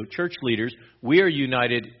to do. Church leaders, we are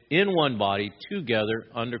united in one body together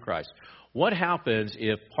under Christ. What happens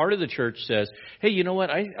if part of the church says, hey, you know what,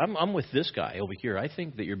 I'm with this guy over here. I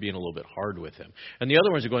think that you're being a little bit hard with him. And the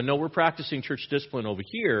other ones are going, no, we're practicing church discipline over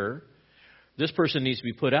here. This person needs to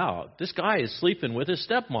be put out. This guy is sleeping with his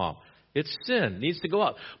stepmom. It's sin. It needs to go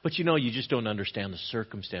out. But you just don't understand the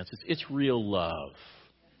circumstances. It's real love.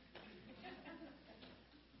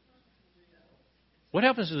 What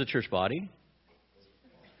happens to the church body?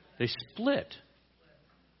 They split.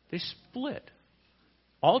 They split.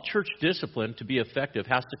 All church discipline, to be effective,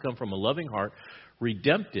 has to come from a loving heart,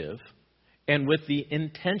 redemptive, and with the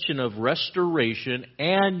intention of restoration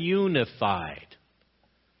and unified.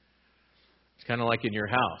 It's kind of like in your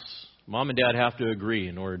house. Mom and dad have to agree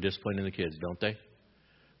in order to discipline the kids, don't they?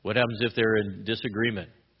 What happens if they're in disagreement?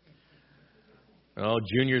 Oh,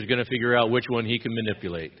 Junior's going to figure out which one he can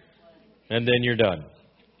manipulate. And then you're done.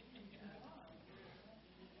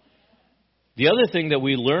 The other thing that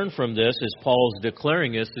we learn from this, as Paul's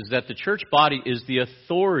declaring this, is that the church body is the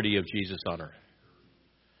authority of Jesus on earth.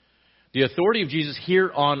 The authority of Jesus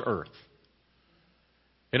here on earth.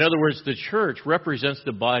 In other words, the church represents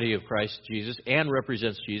the body of Christ Jesus and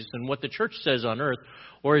represents Jesus. And what the church says on earth,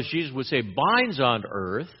 or as Jesus would say, binds on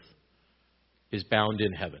earth, is bound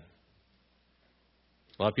in heaven.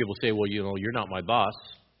 A lot of people say, well, you're not my boss.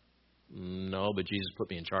 No, but Jesus put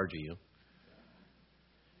me in charge of you.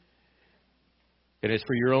 And it's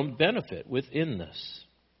for your own benefit within this.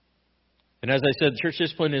 And as I said, church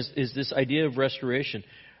discipline is this idea of restoration.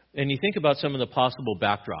 And you think about some of the possible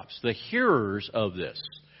backdrops. The hearers of this,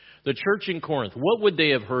 the church in Corinth, what would they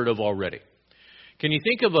have heard of already? Can you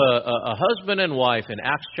think of a husband and wife in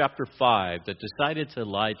Acts chapter 5 that decided to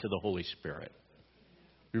lie to the Holy Spirit?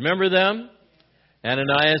 Remember them?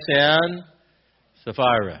 Ananias and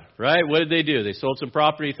Sapphira, right? What did they do? They sold some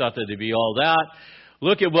property, thought that they'd be all that.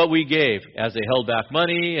 Look at what we gave as they held back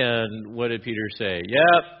money. And what did Peter say?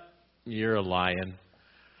 Yep, you're a lion.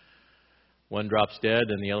 One drops dead,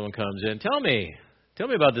 and the other one comes in. Tell me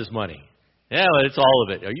about this money. Yeah, well, it's all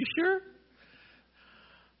of it. Are you sure?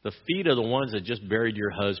 The feet of the ones that just buried your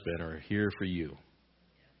husband are here for you.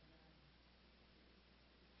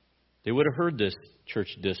 They would have heard this church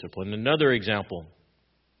discipline. Another example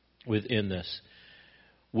within this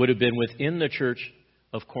would have been within the church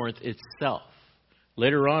of Corinth itself.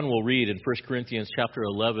 Later on, we'll read in 1 Corinthians chapter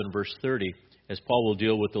 11, verse 30, as Paul will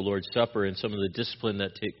deal with the Lord's Supper and some of the discipline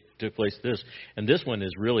that took place this. And this one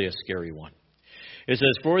is really a scary one. It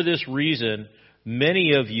says, for this reason,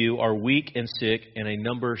 many of you are weak and sick, and a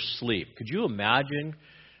number sleep. Could you imagine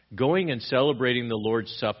going and celebrating the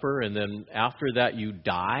Lord's Supper, and then after that you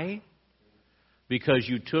die because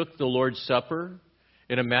you took the Lord's Supper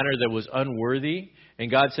in a manner that was unworthy? And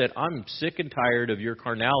God said, I'm sick and tired of your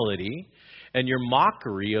carnality, and your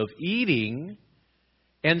mockery of eating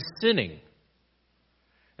and sinning.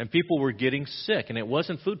 And people were getting sick, and it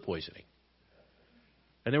wasn't food poisoning.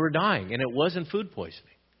 And they were dying, and it wasn't food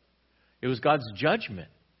poisoning. It was God's judgment.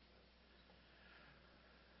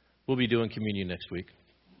 We'll be doing communion next week.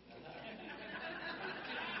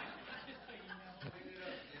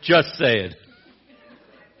 Just saying.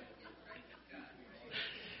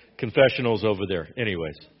 Confessionals over there.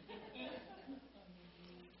 Anyways.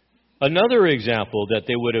 Another example that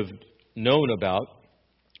they would have known about,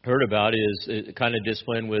 heard about, is kind of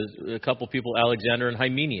discipline with a couple people, Alexander and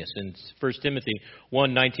Hymenaeus. In 1 Timothy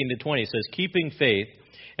 1:19-20, it says, keeping faith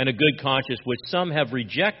and a good conscience, which some have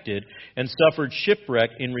rejected and suffered shipwreck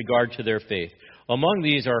in regard to their faith. Among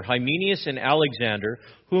these are Hymenaeus and Alexander,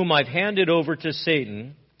 whom I've handed over to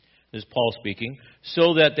Satan, this is Paul speaking,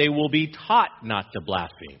 so that they will be taught not to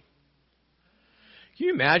blaspheme. Can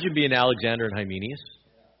you imagine being Alexander and Hymenaeus?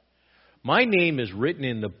 My name is written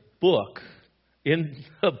in the book, in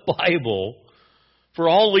the Bible, for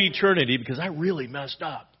all eternity because I really messed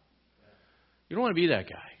up. You don't want to be that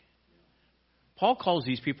guy. Paul calls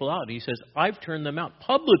these people out, and he says, I've turned them out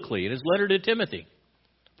publicly in his letter to Timothy.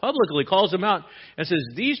 Publicly calls them out and says,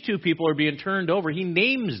 these two people are being turned over. He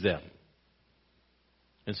names them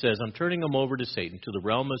and says, I'm turning them over to Satan, to the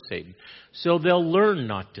realm of Satan, so they'll learn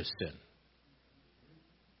not to sin.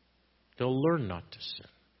 They'll learn not to sin.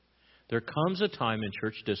 There comes a time in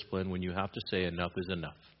church discipline when you have to say enough is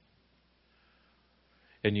enough.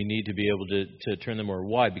 And you need to be able to turn them over.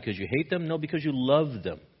 Why? Because you hate them? No, because you love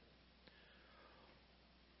them.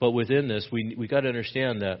 But within this, we got to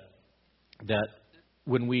understand that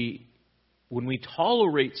when we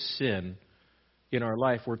tolerate sin in our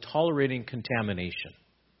life, we're tolerating contamination.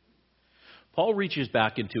 Paul reaches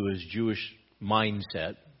back into his Jewish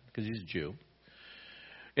mindset, because he's a Jew,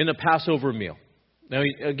 in the Passover meal. Now,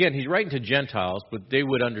 again, he's writing to Gentiles, but they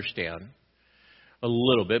would understand a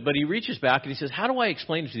little bit. But he reaches back and he says, how do I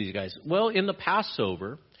explain it to these guys? Well, in the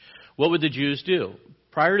Passover, what would the Jews do?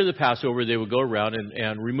 Prior to the Passover, they would go around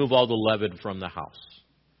and remove all the leaven from the house.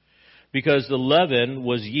 Because the leaven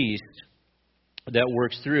was yeast that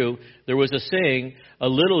works through. There was a saying, a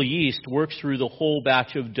little yeast works through the whole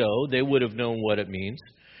batch of dough. They would have known what it means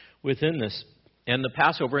within this. And the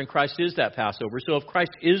Passover, and Christ is that Passover. So if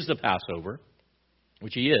Christ is the Passover,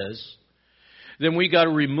 which he is, then we got to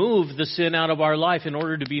remove the sin out of our life in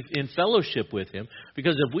order to be in fellowship with him.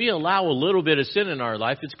 Because if we allow a little bit of sin in our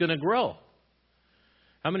life, it's going to grow.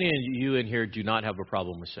 How many of you in here do not have a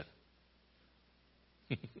problem with sin?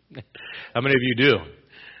 How many of you do?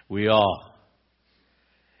 We all.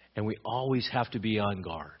 And we always have to be on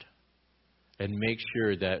guard and make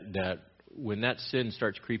sure that when that sin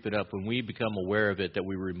starts creeping up, when we become aware of it, that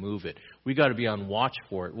we remove it. We got to be on watch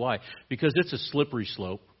for it. Why? Because it's a slippery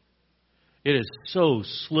slope. It is so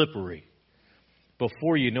slippery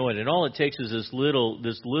before you know it. And all it takes is this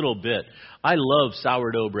little bit. I love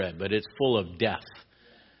sourdough bread, but it's full of death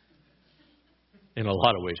in a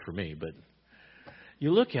lot of ways for me. But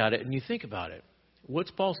you look at it and you think about it.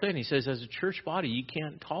 What's Paul saying? He says, as a church body, you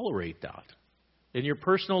can't tolerate that. In your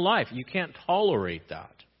personal life, you can't tolerate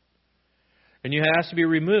that. And it has to be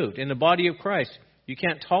removed. In the body of Christ, you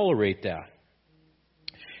can't tolerate that.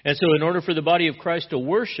 And so in order for the body of Christ to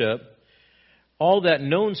worship, all that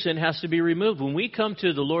known sin has to be removed. When we come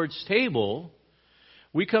to the Lord's table,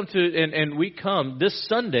 we come this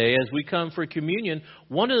Sunday as we come for communion,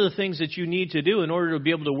 one of the things that you need to do in order to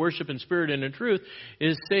be able to worship in spirit and in truth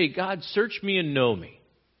is say, God, search me and know me.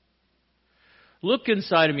 Look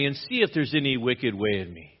inside of me and see if there's any wicked way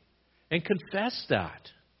in me. And confess that.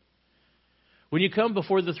 When you come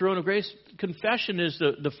before the throne of grace, confession is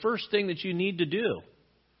the first thing that you need to do.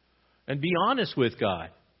 And be honest with God.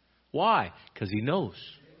 Why? Because he knows.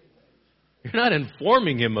 You're not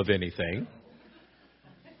informing him of anything.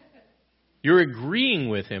 You're agreeing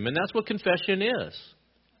with him, and that's what confession is.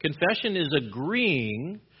 Confession is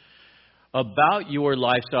agreeing about your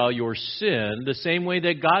lifestyle, your sin, the same way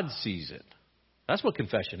that God sees it. That's what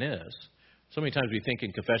confession is. So many times we think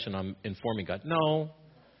in confession, I'm informing God. No.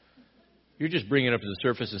 You're just bringing it up to the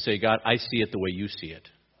surface and say, God, I see it the way you see it.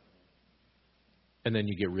 And then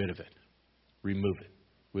you get rid of it. Remove it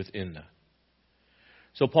within that.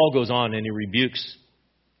 So Paul goes on and he rebukes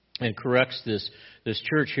and corrects this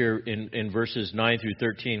church here in verses 9 through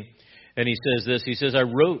 13. And he says this. He says, I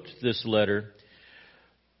wrote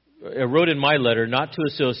in my letter not to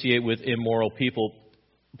associate with immoral people.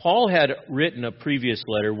 Paul had written a previous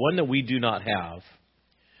letter, one that we do not have.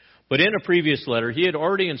 But in a previous letter, he had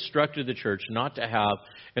already instructed the church not to have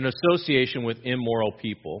an association with immoral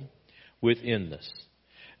people within this.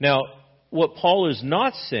 Now, what Paul is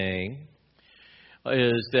not saying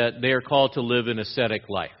is that they are called to live an ascetic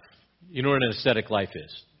life. You know what an ascetic life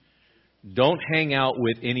is? Don't hang out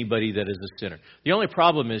with anybody that is a sinner. The only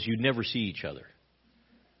problem is you never see each other.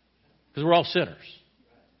 Because we're all sinners.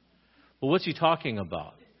 Well, what's he talking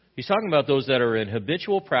about? He's talking about those that are in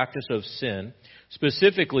habitual practice of sin,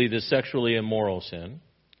 specifically the sexually immoral sin.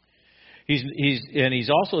 He's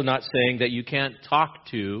also not saying that you can't talk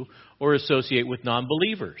to or associate with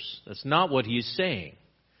non-believers. That's not what he's saying.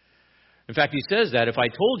 In fact, he says that if I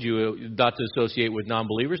told you not to associate with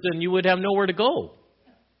non-believers, then you would have nowhere to go.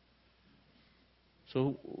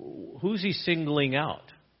 So who's he singling out?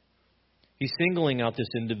 He's singling out this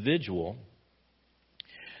individual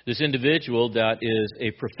that is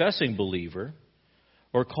a professing believer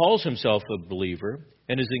or calls himself a believer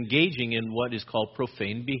and is engaging in what is called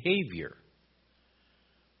profane behavior.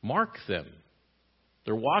 Mark them.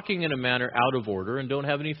 They're walking in a manner out of order and don't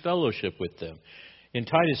have any fellowship with them. In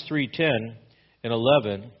Titus 3:10 and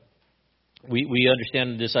 11, we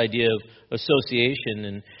understand this idea of association,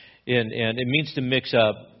 and it means to mix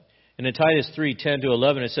up. And in Titus 3:10 to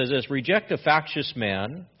 11, it says this: "Reject a factious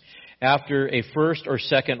man after a first or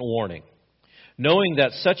second warning, knowing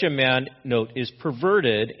that such a man, note, is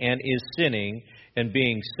perverted and is sinning and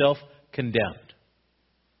being self-condemned."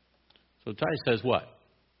 So Titus says what?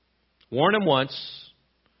 Warn him once,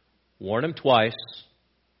 warn him twice,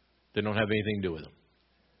 they don't have anything to do with him.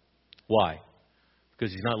 Why?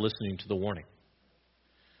 Because he's not listening to the warning.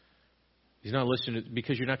 He's not listening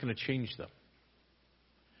because you're not going to change them.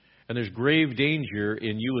 And there's grave danger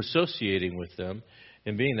in you associating with them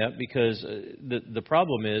and being that, because the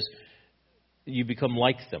problem is you become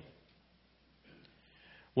like them.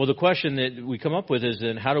 Well, the question that we come up with is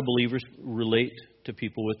then, how do believers relate to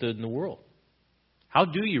people within the world? How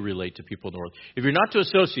do you relate to people in the world? If you're not to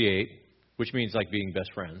associate, which means like being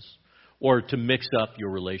best friends, or to mix up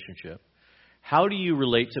your relationship, how do you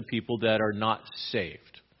relate to people that are not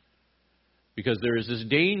saved? Because there is this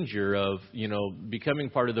danger of, becoming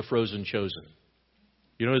part of the frozen chosen.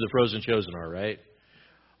 You know who the frozen chosen are, right?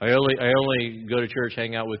 I only go to church,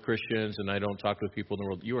 hang out with Christians, and I don't talk with people in the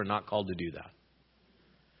world. You are not called to do that.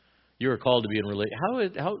 You are called to be in relation.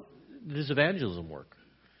 How does evangelism work?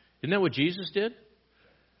 Isn't that what Jesus did?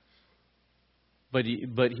 But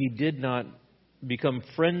he did not become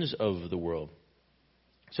friends of the world.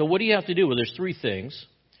 So what do you have to do? Well, there's three things.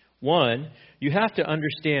 One, you have to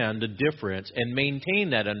understand the difference and maintain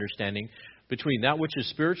that understanding between that which is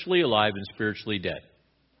spiritually alive and spiritually dead.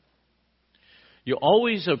 You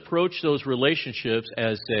always approach those relationships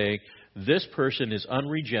as saying, this person is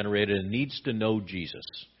unregenerated and needs to know Jesus.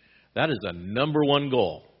 That is the number one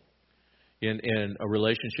goal in a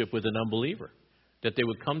relationship with an unbeliever, that they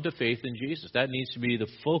would come to faith in Jesus. That needs to be the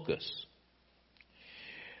focus.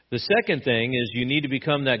 The second thing is you need to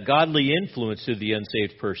become that godly influence to the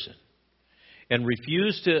unsaved person and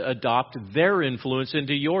refuse to adopt their influence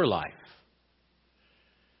into your life.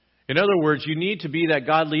 In other words, you need to be that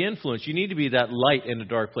godly influence. You need to be that light in a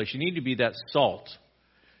dark place. You need to be that salt.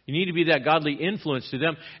 You need to be that godly influence to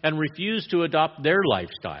them and refuse to adopt their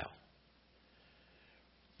lifestyle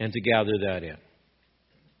and to gather that in.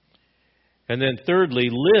 And then thirdly,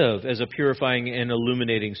 live as a purifying and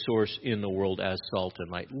illuminating source in the world as salt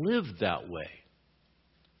and light. Live that way.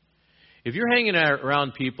 If you're hanging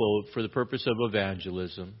around people for the purpose of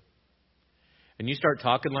evangelism, and you start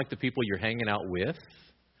talking like the people you're hanging out with,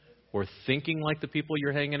 or thinking like the people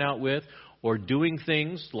you're hanging out with, or doing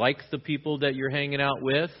things like the people that you're hanging out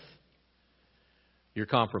with, you're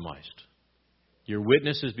compromised. Your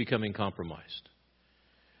witness is becoming compromised.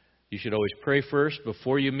 You should always pray first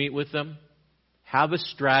before you meet with them. Have a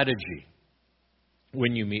strategy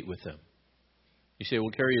when you meet with them. You say, well,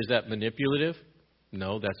 Kerry, is that manipulative?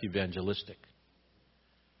 No, that's evangelistic.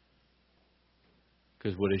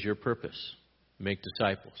 Because what is your purpose? Make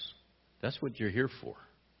disciples. That's what you're here for.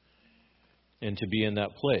 And to be in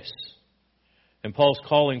that place. And Paul's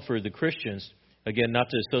calling for the Christians, again, not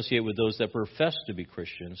to associate with those that profess to be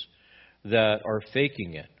Christians, that are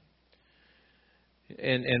faking it.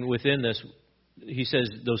 And within this, he says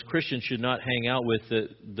those Christians should not hang out with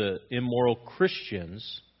the immoral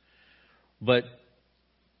Christians, but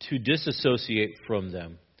to disassociate from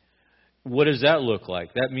them. What does that look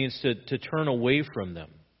like? That means to turn away from them.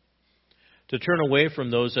 To turn away from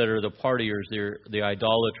those that are the partiers, the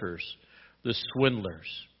idolaters, the swindlers.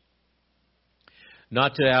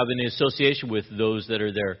 Not to have any association with those that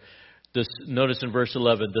are there. Notice in verse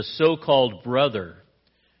 11, the so-called brother,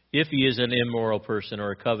 if he is an immoral person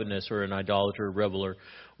or a covetous or an idolater, a reveler,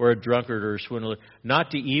 or a drunkard or a swindler,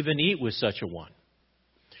 not to even eat with such a one.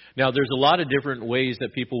 Now, there's a lot of different ways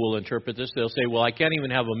that people will interpret this. They'll say, well, I can't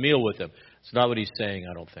even have a meal with him. It's not what he's saying,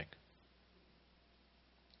 I don't think.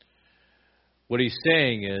 What he's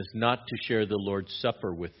saying is not to share the Lord's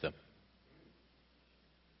Supper with them.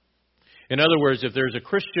 In other words, if there's a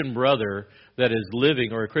Christian brother that is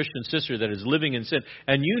living, or a Christian sister that is living in sin,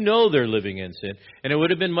 and you know they're living in sin, and it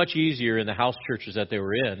would have been much easier in the house churches that they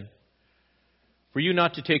were in, for you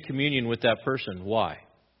not to take communion with that person. Why?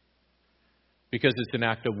 Because it's an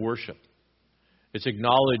act of worship. It's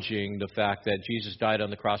acknowledging the fact that Jesus died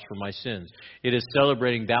on the cross for my sins. It is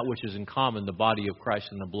celebrating that which is in common, the body of Christ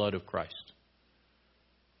and the blood of Christ.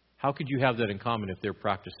 How could you have that in common if they're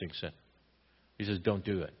practicing sin? He says, don't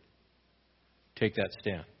do it. Take that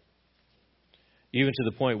stand. Even to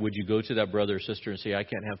the point, would you go to that brother or sister and say, I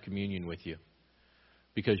can't have communion with you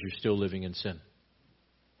because you're still living in sin?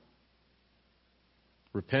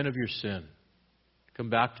 Repent of your sin. Come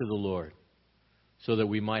back to the Lord so that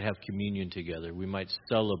we might have communion together. We might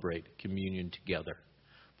celebrate communion together.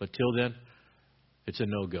 But till then, it's a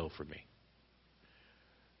no-go for me.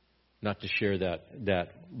 Not to share that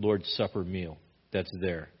Lord's Supper meal that's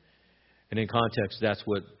there. And in context, that's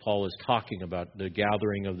what Paul is talking about, the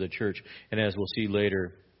gathering of the church. And as we'll see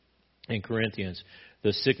later in Corinthians,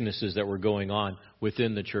 the sicknesses that were going on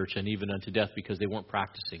within the church and even unto death because they weren't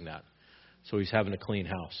practicing that. So he's having a clean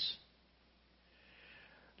house.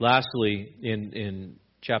 Lastly, in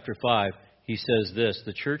chapter 5, he says this,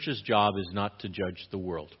 the church's job is not to judge the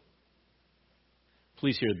world.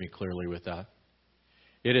 Please hear me clearly with that.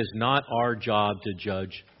 It is not our job to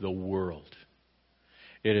judge the world.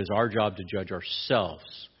 It is our job to judge ourselves.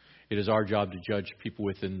 It is our job to judge people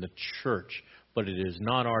within the church. But it is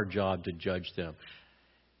not our job to judge them.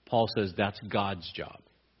 Paul says that's God's job.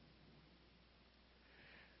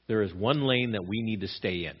 There is one lane that we need to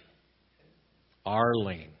stay in. Our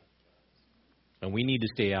lane. And we need to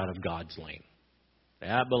stay out of God's lane.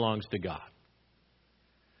 That belongs to God.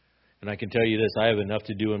 And I can tell you this, I have enough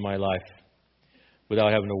to do in my life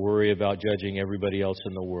without having to worry about judging everybody else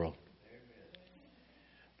in the world.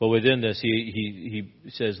 But within this, he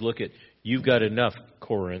says, look, you've got enough,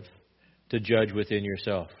 Corinth, to judge within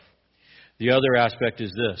yourself. The other aspect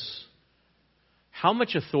is this. How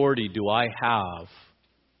much authority do I have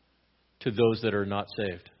to those that are not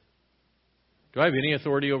saved? Do I have any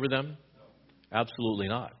authority over them? No. Absolutely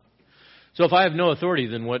not. So if I have no authority,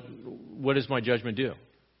 then what does my judgment do?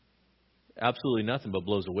 Absolutely nothing but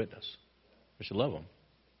blows a witness. I should love them.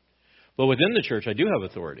 But within the church, I do have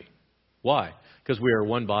authority. Why? Because we are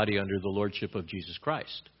one body under the lordship of Jesus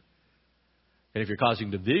Christ. And if you're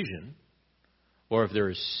causing division, or if there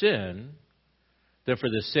is sin, then for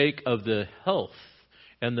the sake of the health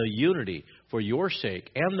and the unity, for your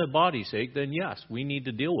sake and the body's sake, then yes, we need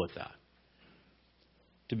to deal with that.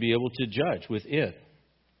 To be able to judge within.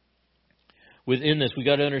 Within this, we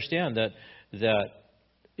got to understand that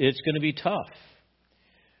it's going to be tough.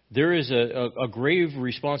 There is a grave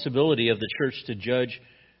responsibility of the church to judge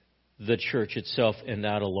the church itself and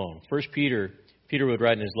that alone. Peter would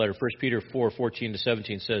write in his letter, 1 Peter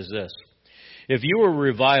 4:14-17 says this, if you were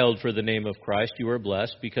reviled for the name of Christ, you are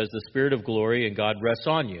blessed because the Spirit of glory and God rests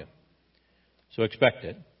on you. So expect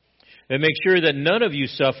it. And make sure that none of you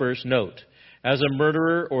suffers, note, as a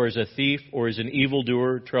murderer or as a thief or as an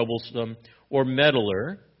evildoer, troublesome, or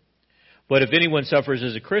meddler. But if anyone suffers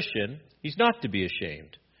as a Christian, he's not to be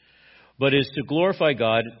ashamed, but is to glorify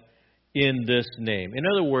God in this name. In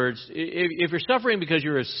other words, if you're suffering because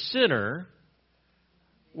you're a sinner,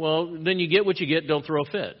 well, then you get what you get, don't throw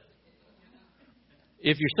a fit.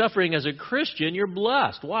 If you're suffering as a Christian, you're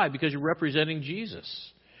blessed. Why? Because you're representing Jesus.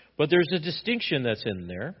 But there's a distinction that's in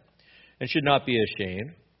there and should not be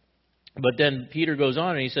ashamed. But then Peter goes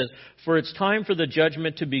on and he says, for it's time for the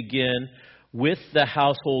judgment to begin with the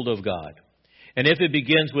household of God. And if it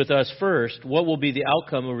begins with us first, what will be the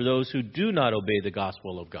outcome of those who do not obey the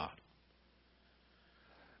gospel of God?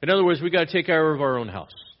 In other words, we've got to take care of our own house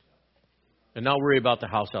and not worry about the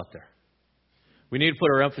house out there. We need to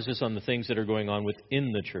put our emphasis on the things that are going on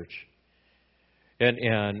within the church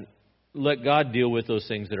and let God deal with those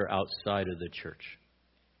things that are outside of the church.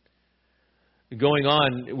 Going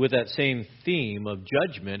on with that same theme of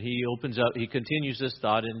judgment, he continues this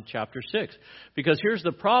thought in chapter 6. Because here's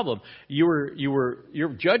the problem. Your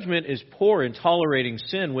judgment is poor in tolerating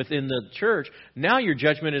sin within the church. Now your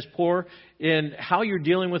judgment is poor in how you're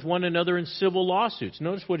dealing with one another in civil lawsuits.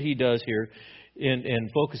 Notice what he does here and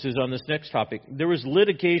focuses on this next topic. There was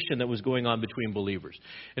litigation that was going on between believers.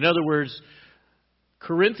 In other words,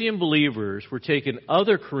 Corinthian believers were taking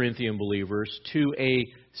other Corinthian believers to a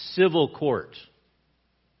civil court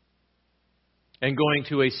and going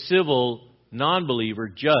to a civil non-believer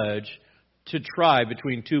judge to try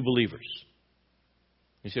between two believers.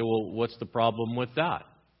 You say, well, what's the problem with that?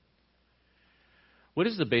 What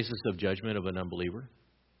is the basis of judgment of an unbeliever?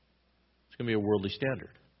 It's going to be a worldly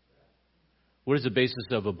standard. What is the basis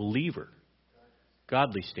of a believer?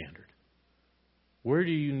 Godly standard. Where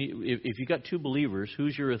do you need, if you've got two believers,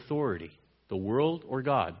 who's your authority? The world or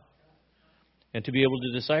God? And to be able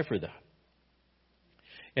to decipher that.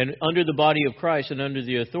 And under the body of Christ and under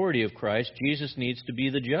the authority of Christ, Jesus needs to be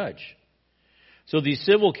the judge. So these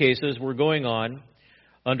civil cases were going on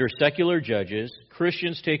under secular judges,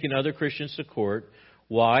 Christians taking other Christians to court.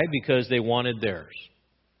 Why? Because they wanted theirs.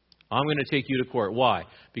 I'm going to take you to court. Why?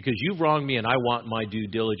 Because you've wronged me and I want my due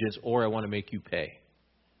diligence, or I want to make you pay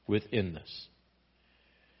within this.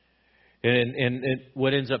 And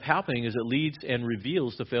what ends up happening is it leads and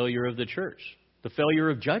reveals the failure of the church, the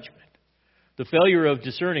failure of judgment, the failure of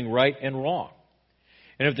discerning right and wrong.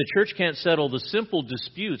 And if the church can't settle the simple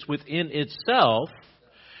disputes within itself,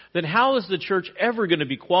 then how is the church ever going to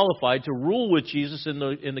be qualified to rule with Jesus in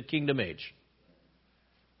the kingdom age?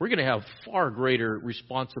 We're going to have far greater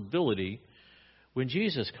responsibility when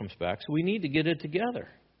Jesus comes back, so we need to get it together.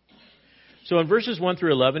 So in verses 1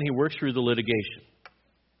 through 11, he works through the litigation.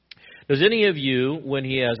 Does any of you, when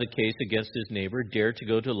he has a case against his neighbor, dare to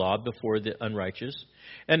go to law before the unrighteous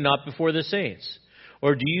and not before the saints?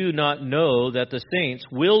 Or do you not know that the saints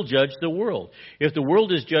will judge the world? If the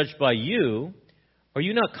world is judged by you, are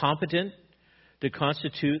you not competent to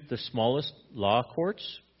constitute the smallest law courts?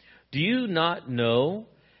 Do you not know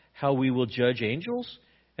how we will judge angels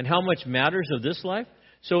and how much matters of this life?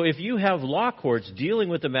 So if you have law courts dealing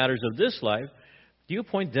with the matters of this life, do you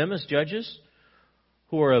appoint them as judges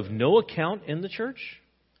who are of no account in the church?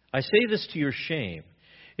 I say this to your shame.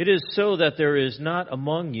 It is so that there is not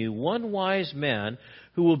among you one wise man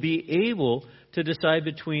who will be able to decide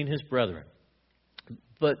between his brethren.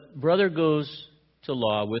 But brother goes to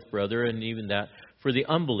law with brother, and even that for the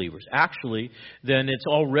unbelievers. Actually, then it's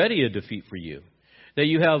already a defeat for you, that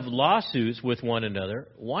you have lawsuits with one another.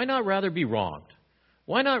 Why not rather be wronged?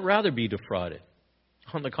 Why not rather be defrauded?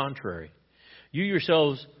 On the contrary, you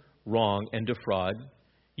yourselves wrong and defraud.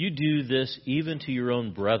 You do this even to your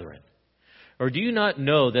own brethren. Or do you not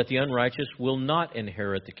know that the unrighteous will not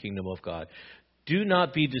inherit the kingdom of God? Do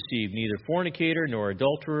not be deceived, neither fornicator, nor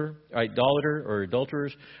idolater, or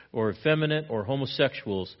adulterers, or effeminate, or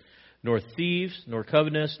homosexuals, nor thieves, nor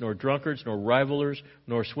covetous, nor drunkards, nor rivalers,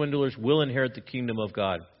 nor swindlers will inherit the kingdom of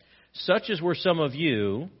God. Such as were some of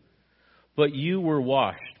you, but you were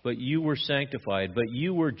washed, but you were sanctified, but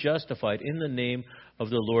you were justified in the name of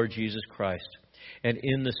the Lord Jesus Christ, and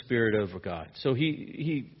in the Spirit of God. So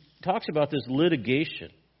he talks about this litigation.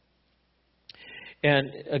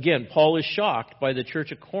 And again, Paul is shocked by the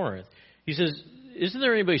church of Corinth. He says, isn't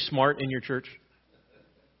there anybody smart in your church?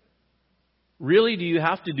 Really, do you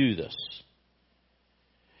have to do this?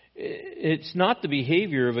 It's not the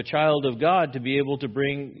behavior of a child of God to be able to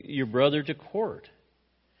bring your brother to court.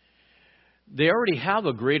 They already have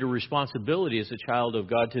a greater responsibility as a child of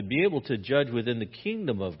God to be able to judge within the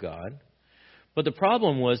kingdom of God. But the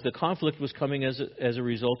problem was the conflict was coming as a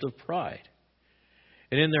result of pride.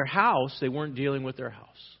 And in their house, they weren't dealing with their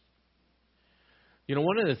house. You know,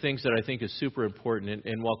 one of the things that I think is super important,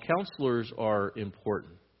 and while counselors are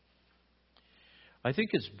important, I think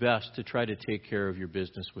it's best to try to take care of your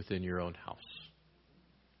business within your own house.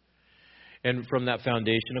 And from that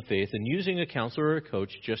foundation of faith, and using a counselor or a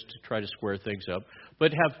coach just to try to square things up,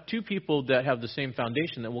 but have two people that have the same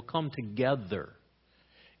foundation that will come together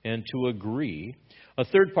and to agree. A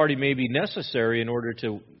third party may be necessary in order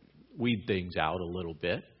to weed things out a little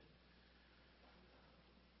bit.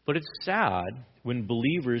 But it's sad when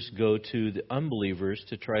believers go to the unbelievers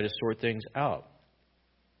to try to sort things out.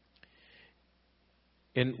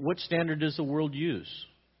 And what standard does the world use?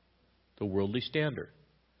 The worldly standard.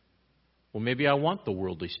 Well, maybe I want the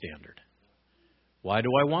worldly standard. Why do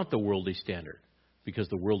I want the worldly standard? Because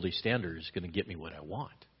the worldly standard is going to get me what I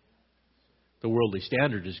want. The worldly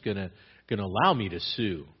standard is going to allow me to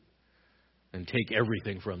sue and take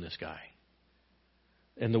everything from this guy.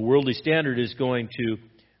 And the worldly standard is going to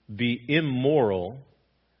be immoral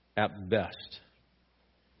at best.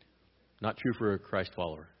 Not true for a Christ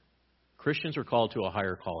follower. Christians are called to a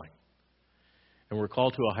higher calling. And we're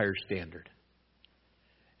called to a higher standard.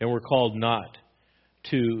 And we're called not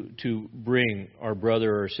to bring our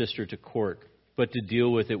brother or sister to court, but to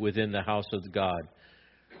deal with it within the house of God,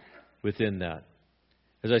 within that.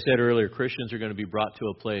 As I said earlier, Christians are going to be brought to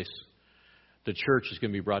a place the church is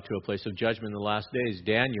going to be brought to a place of judgment in the last days.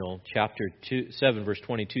 Daniel chapter 7, verse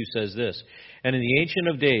 22 says this, "And in the Ancient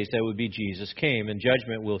of Days," that would be Jesus, "came, and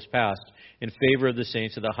judgment was passed in favor of the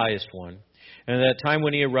saints of the highest one. And at that time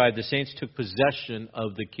when he arrived, the saints took possession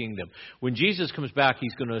of the kingdom." When Jesus comes back,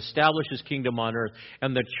 he's going to establish his kingdom on earth,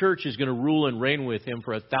 and the church is going to rule and reign with him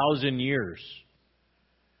for 1,000 years.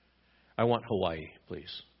 I want Hawaii,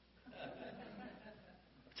 please.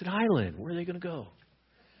 It's an island. Where are they going to go?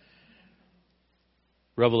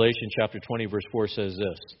 Revelation chapter 20, verse 4 says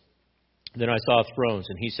this, "Then I saw thrones,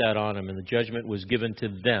 and he sat on them, and the judgment was given to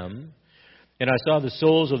them. And I saw the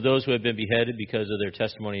souls of those who had been beheaded because of their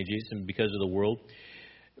testimony of Jesus and because of the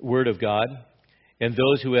word of God, and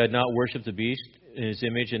those who had not worshipped the beast in his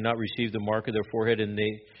image and not received the mark of their forehead, and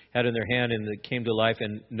they had in their hand, and it came to life."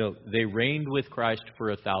 And note, they reigned with Christ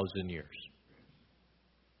for 1,000 years.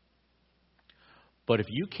 But if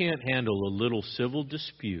you can't handle a little civil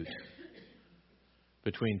dispute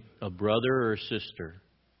between a brother or a sister,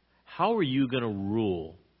 how are you going to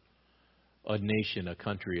rule a nation, a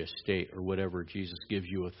country, a state, or whatever Jesus gives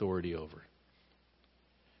you authority over?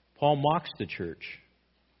 Paul mocks the church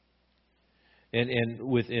and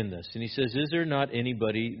within this. And he says, "Is there not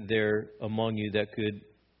anybody there among you that could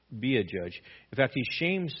be a judge?" In fact, he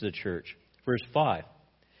shames the church. Verse 5,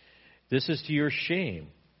 "This is to your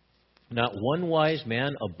shame. Not one wise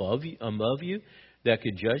man above you that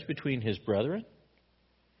could judge between his brethren."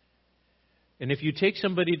 And if you take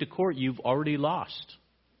somebody to court, you've already lost.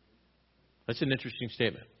 That's an interesting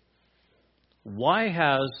statement. Why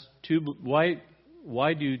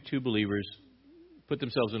do two believers put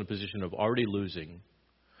themselves in a position of already losing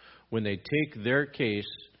when they take their case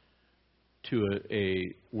to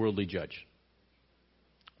a worldly judge?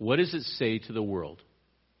 What does it say to the world?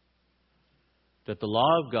 That the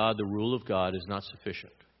law of God, the rule of God, is not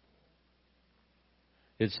sufficient.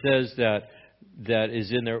 It says that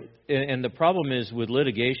is in there. And the problem is with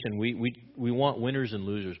litigation, we want winners and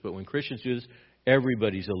losers. But when Christians do this,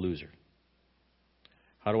 everybody's a loser.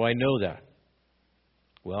 How do I know that?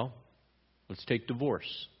 Well, let's take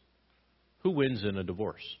divorce. Who wins in a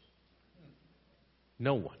divorce?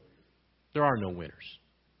 No one. There are no winners.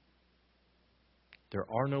 There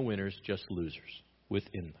are no winners, just losers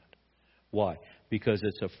within that. Why? Because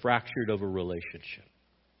it's a fractured of a relationship.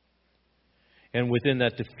 And within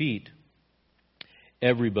that defeat,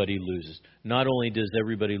 everybody loses. Not only does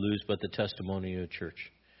everybody lose, but the testimony of the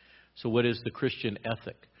church. So what is the Christian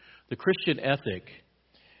ethic? The Christian ethic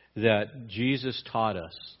that Jesus taught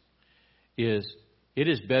us is it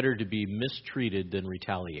is better to be mistreated than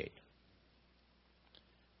retaliate.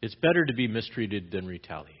 It's better to be mistreated than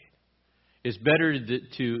retaliate. It's better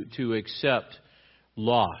to accept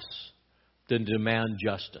loss than demand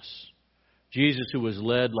justice. Jesus, who was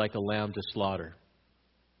led like a lamb to slaughter,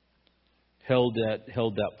 held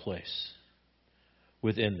that place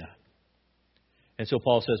within that. And so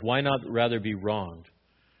Paul says, why not rather be wronged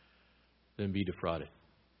than be defrauded?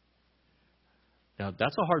 Now,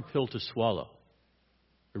 that's a hard pill to swallow.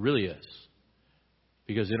 It really is.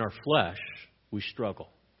 Because in our flesh, we struggle.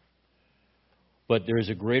 But there is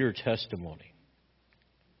a greater testimony.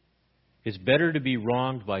 It's better to be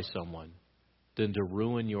wronged by someone than to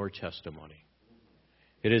ruin your testimony.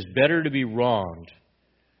 It is better to be wronged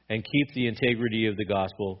and keep the integrity of the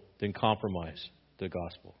gospel than compromise the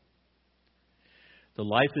gospel. The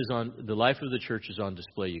life of the church is on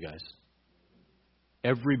display, you guys.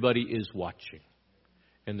 Everybody is watching.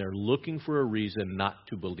 And they're looking for a reason not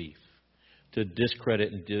to believe, to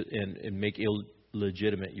discredit and make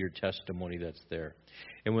illegitimate your testimony that's there.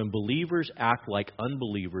 And when believers act like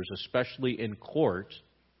unbelievers, especially in court,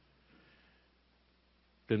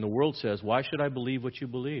 then the world says, why should I believe what you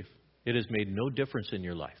believe? It has made no difference in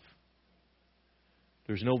your life.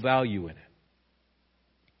 There's no value in it.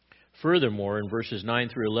 Furthermore, in verses 9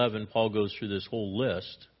 through 11, Paul goes through this whole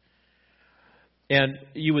list. And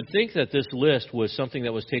you would think that this list was something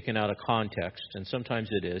that was taken out of context, and sometimes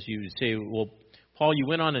it is. You would say, well, Paul, you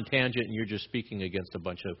went on a tangent and you're just speaking against a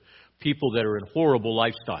bunch of people that are in horrible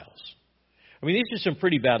lifestyles. I mean, these are some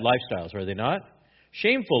pretty bad lifestyles, are they not?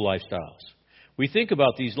 Shameful lifestyles. We think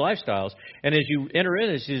about these lifestyles, and as you enter in,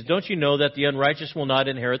 it says, don't you know that the unrighteous will not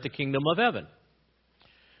inherit the kingdom of heaven?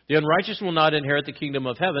 The unrighteous will not inherit the kingdom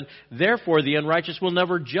of heaven. Therefore, the unrighteous will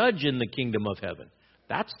never judge in the kingdom of heaven.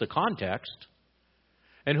 That's the context.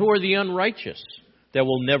 And who are the unrighteous that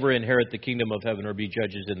will never inherit the kingdom of heaven or be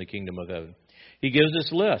judges in the kingdom of heaven? He gives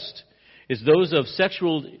this list. It's those of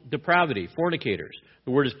sexual depravity, fornicators.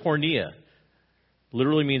 The word is porneia.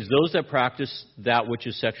 Literally means those that practice that which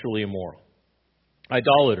is sexually immoral.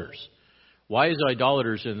 Idolaters, Why is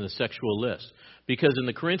idolaters in the sexual list? Because in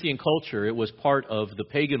the Corinthian culture, it was part of the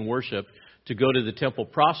pagan worship to go to the temple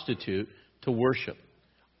prostitute to worship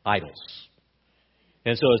idols.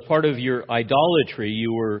 And so as part of your idolatry,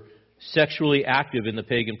 you were sexually active in the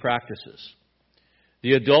pagan practices.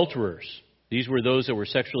 The adulterers, these were those that were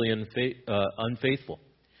sexually unfaithful.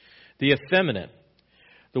 The effeminate.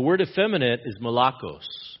 The word effeminate is malakos.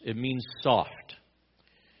 It means soft.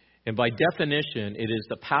 And by definition, it is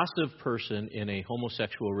the passive person in a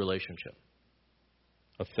homosexual relationship.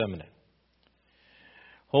 Effeminate.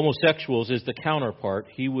 Homosexuals is the counterpart.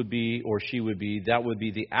 He would be, or she would be, that would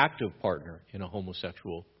be the active partner in a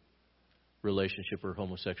homosexual relationship or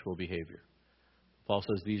homosexual behavior. Paul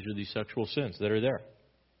says these are the sexual sins that are there.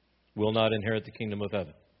 Will not inherit the kingdom of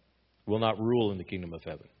heaven. Will not rule in the kingdom of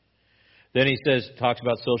heaven. Then he talks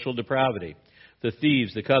about social depravity. The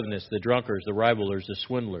thieves, the covetous, the drunkards, the rivalers, the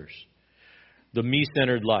swindlers. The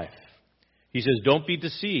me-centered life. He says, don't be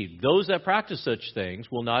deceived. Those that practice such things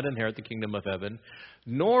will not inherit the kingdom of heaven,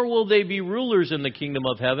 nor will they be rulers in the kingdom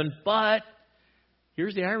of heaven. But,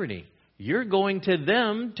 here's the irony. You're going to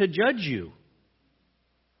them to judge you.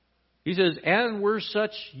 He says, and were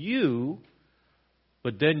such you,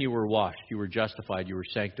 but then you were washed, you were justified, you were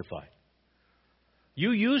sanctified.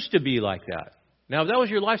 You used to be like that. Now, if that was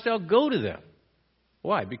your lifestyle, go to them.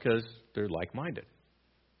 Why? Because they're like-minded.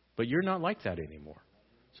 But you're not like that anymore.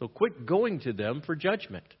 So quit going to them for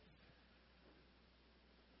judgment.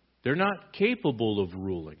 They're not capable of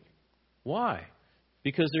ruling. Why?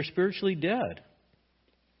 Because they're spiritually dead.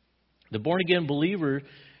 The born-again believer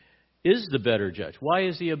is the better judge. Why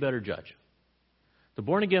is he a better judge? The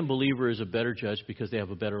born-again believer is a better judge because they have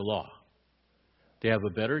a better law. They have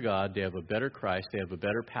a better God, they have a better Christ, they have a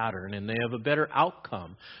better pattern, and they have a better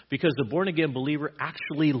outcome because the born-again believer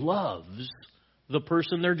actually loves the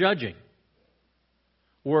person they're judging.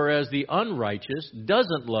 Whereas the unrighteous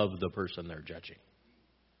doesn't love the person they're judging.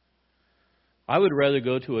 I would rather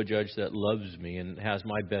go to a judge that loves me and has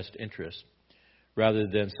my best interest rather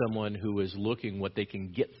than someone who is looking what they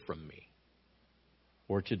can get from me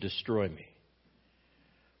or to destroy me.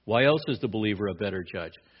 Why else is the believer a better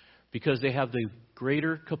judge? Because they have the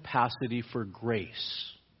greater capacity for grace.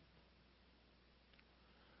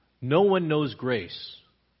 No one knows grace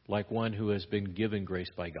like one who has been given grace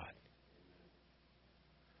by God.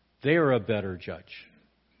 They are a better judge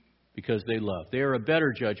because they love. They are a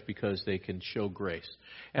better judge because they can show grace.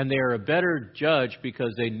 And they are a better judge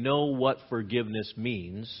because they know what forgiveness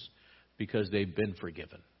means because they've been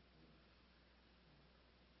forgiven.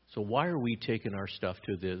 So why are we taking our stuff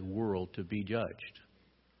to the world to be judged?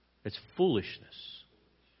 It's foolishness.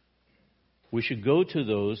 We should go to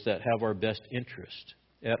those that have our best interest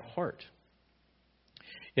at heart.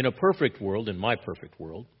 In a perfect world, in my perfect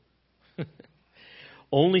world,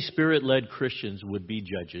 only Spirit-led Christians would be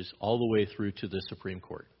judges all the way through to the Supreme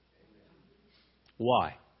Court.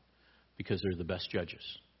 Why? Because they're the best judges.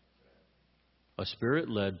 A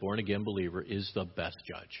Spirit-led, born-again believer is the best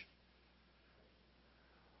judge.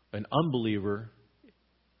 An unbeliever,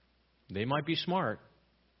 they might be smart,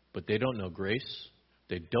 but they don't know grace,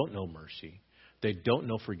 they don't know mercy, they don't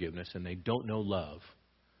know forgiveness, and they don't know love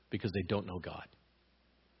because they don't know God.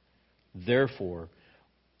 Therefore,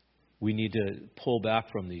 we need to pull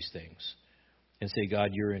back from these things and say, God,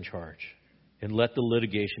 you're in charge. And let the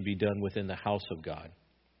litigation be done within the house of God.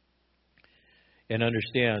 And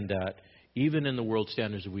understand that even in the world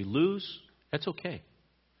standards, if we lose, that's okay.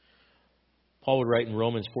 Paul would write in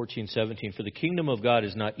Romans 14:17, for the kingdom of God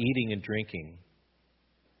is not eating and drinking,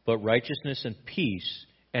 but righteousness and peace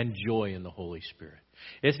and joy in the Holy Spirit.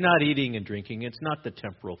 It's not eating and drinking. It's not the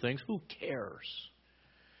temporal things. Who cares?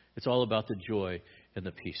 It's all about the joy and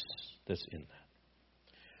the peace that's in that.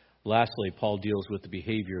 Lastly, Paul deals with the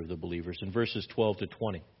behavior of the believers in verses 12 to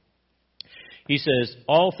 20. He says,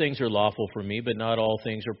 all things are lawful for me, but not all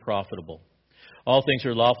things are profitable. All things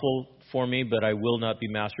are lawful for me, but I will not be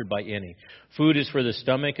mastered by any. Food is for the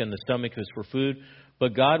stomach, and the stomach is for food,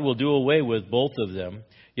 but God will do away with both of them.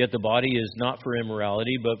 Yet the body is not for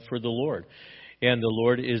immorality, but for the Lord. And the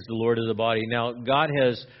Lord is the Lord of the body. Now, God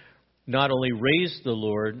has not only raised the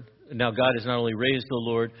Lord,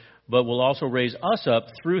 but will also raise us up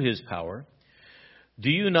through his power. Do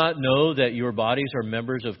you not know that your bodies are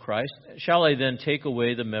members of Christ? Shall I then take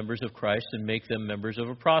away the members of Christ and make them members of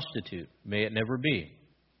a prostitute? May it never be.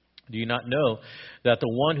 Do you not know that the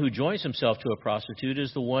one who joins himself to a prostitute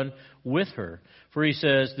is the one with her? For he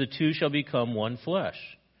says, the two shall become one flesh.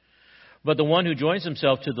 But the one who joins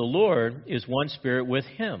himself to the Lord is one spirit with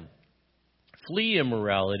him. Flee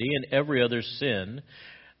immorality and every other sin.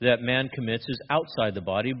 that man commits is outside the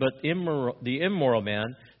body, but the immoral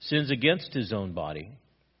man sins against his own body.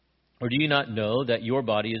 Or do you not know that your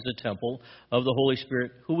body is the temple of the Holy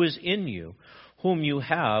Spirit who is in you, whom you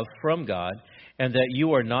have from God, and that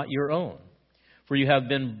you are not your own? For you have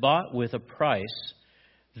been bought with a price.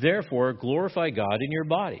 Therefore, glorify God in your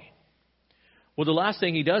body. Well, the last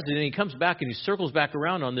thing he does is he comes back and he circles back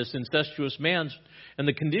around on this incestuous man's and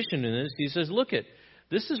the condition in this. He says, look,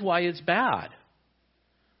 this is why it's bad.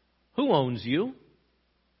 Who owns you?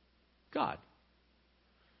 God.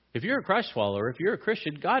 If you're a Christ follower, if you're a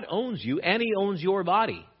Christian, God owns you and He owns your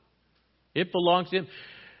body. It belongs to Him.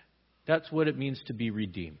 That's what it means to be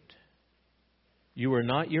redeemed. You are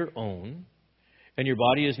not your own, and your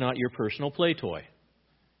body is not your personal play toy.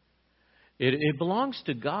 It belongs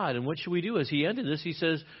to God. And what should we do? As he ended this, he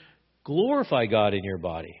says, glorify God in your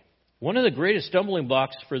body. One of the greatest stumbling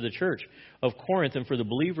blocks for the church of Corinth and for the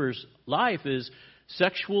believer's life is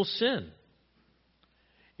sexual sin.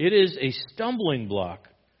 It is a stumbling block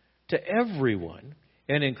to everyone.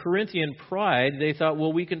 And in Corinthian pride, they thought,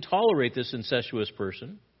 well, we can tolerate this incestuous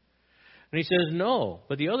person. And he says, no.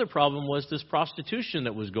 But the other problem was this prostitution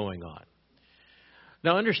that was going on.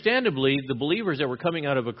 Now, understandably, the believers that were coming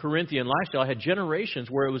out of a Corinthian lifestyle had generations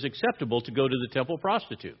where it was acceptable to go to the temple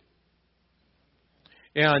prostitute.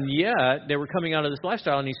 And yet, they were coming out of this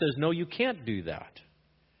lifestyle, and he says, no, you can't do that.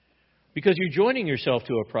 Because you're joining yourself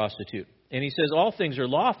to a prostitute. And he says, all things are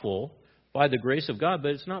lawful by the grace of God,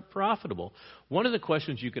 but it's not profitable. One of the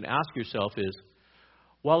questions you can ask yourself is,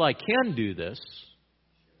 while I can do this,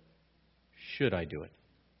 should I do it?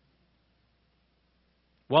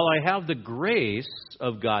 While I have the grace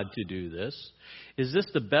of God to do this, is this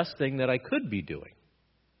the best thing that I could be doing?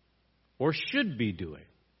 Or should be doing?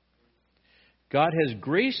 God has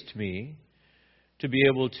graced me to be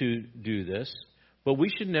able to do this, but we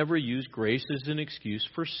should never use grace as an excuse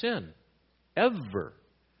for sin. Ever.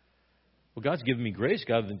 Well, God's given me grace.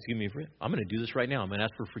 God's given me free. I'm going to do this right now. I'm going to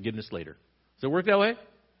ask for forgiveness later. Does it work that way?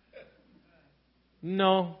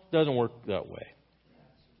 No, it doesn't work that way.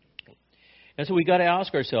 And so we got to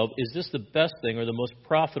ask ourselves, is this the best thing or the most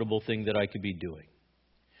profitable thing that I could be doing?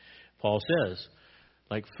 Paul says,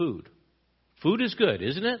 like food. Food is good,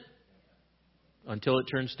 isn't it? Until it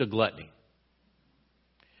turns to gluttony.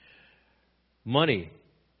 Money,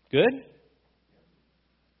 good?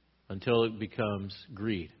 Until it becomes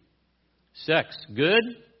greed. Sex, good?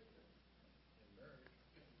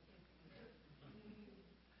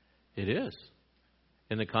 It is.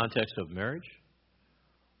 In the context of marriage.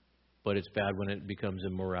 But it's bad when it becomes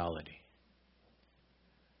immorality.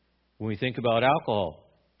 When we think about alcohol,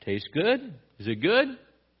 tastes good? Is it good?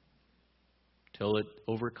 Till it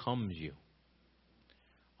overcomes you.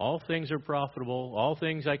 All things are profitable, all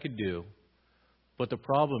things I could do. But the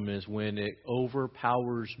problem is when it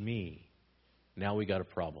overpowers me, now we got a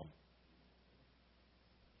problem.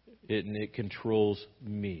 It controls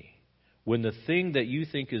me. When the thing that you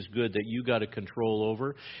think is good that you got to control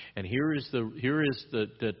over, and here is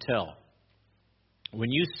the tell.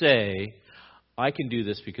 When you say, I can do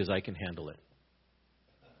this because I can handle it.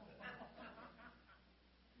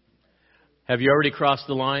 Have you already crossed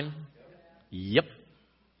the line? Yep.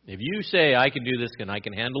 If you say, I can do this and I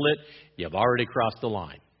can handle it, you've already crossed the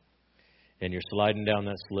line. And you're sliding down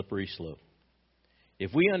that slippery slope.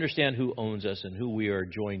 If we understand who owns us and who we are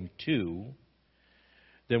joined to,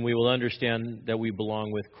 then we will understand that we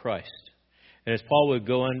belong with Christ. And as Paul would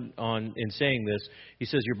go on in saying this, he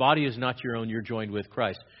says, your body is not your own, you're joined with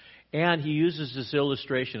Christ. And he uses this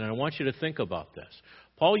illustration, and I want you to think about this.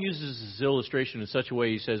 Paul uses this illustration in such a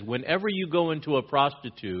way, he says, whenever you go into a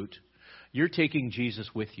prostitute, you're taking Jesus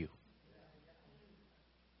with you.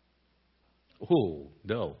 Oh,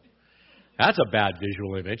 no. That's a bad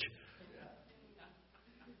visual image.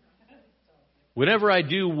 Whenever I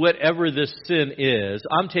do whatever this sin is,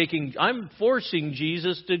 I'm forcing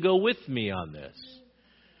Jesus to go with me on this.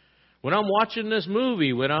 When I'm watching this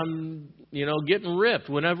movie, when I'm, getting ripped,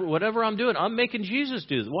 whatever I'm doing, I'm making Jesus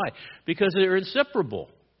do it. Why? Because they're inseparable.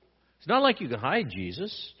 It's not like you can hide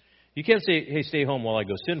Jesus. You can't say, hey, stay home while I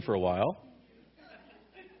go sin for a while.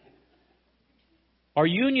 Our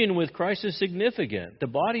union with Christ is significant. The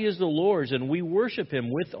body is the Lord's, and we worship Him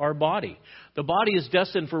with our body. The body is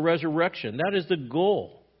destined for resurrection. That is the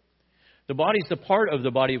goal. The body is the part of the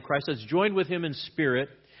body of Christ that's joined with Him in spirit,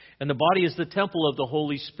 and the body is the temple of the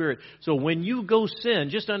Holy Spirit. So when you go sin,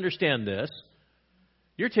 just understand this,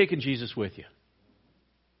 you're taking Jesus with you.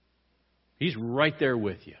 He's right there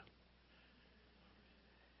with you.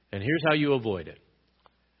 And here's how you avoid it.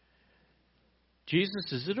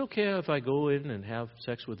 Jesus, is it okay if I go in and have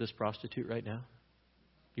sex with this prostitute right now?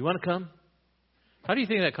 You want to come? How do you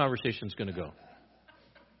think that conversation is going to go?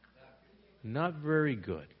 Not very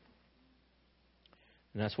good.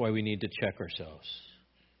 And that's why we need to check ourselves.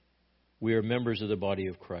 We are members of the body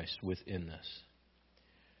of Christ within this.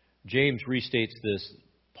 James restates this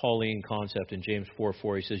Pauline concept in James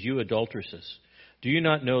 4:4. He says, "You adulteresses, do you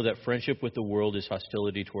not know that friendship with the world is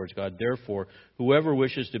hostility towards God? Therefore, whoever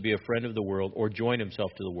wishes to be a friend of the world or join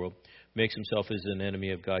himself to the world makes himself as an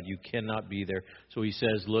enemy of God. You cannot be there." So he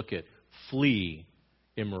says, look at, flee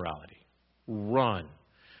immorality. Run.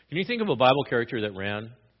 Can you think of a Bible character that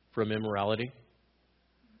ran from immorality?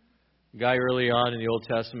 A guy early on in the Old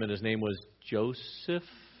Testament, his name was Joseph.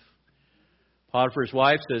 Potiphar's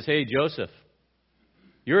wife says, "Hey, Joseph,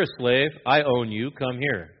 you're a slave. I own you. Come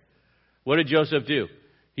here." What did Joseph do?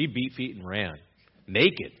 He beat feet and ran.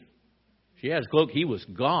 Naked. She had his cloak. He was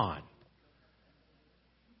gone.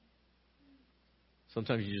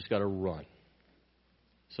 Sometimes you just got to run.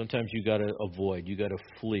 Sometimes you got to avoid. You got to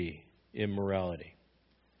flee immorality.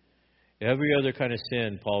 Every other kind of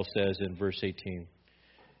sin, Paul says in verse 18,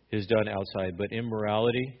 is done outside. But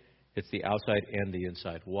immorality, it's the outside and the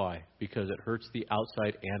inside. Why? Because it hurts the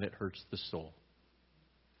outside and it hurts the soul.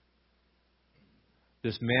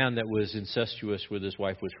 This man that was incestuous with his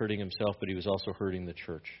wife was hurting himself, but he was also hurting the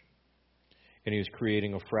church. And he was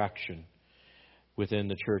creating a fraction within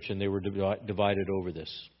the church, and they were divided over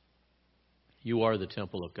this. You are the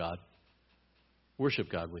temple of God. Worship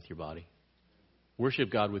God with your body. Worship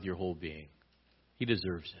God with your whole being. He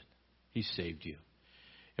deserves it. He saved you.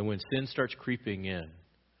 And when sin starts creeping in,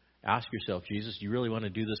 ask yourself, Jesus, do you really want to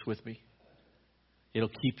do this with me? It'll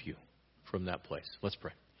keep you from that place. Let's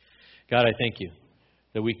pray. God, I thank you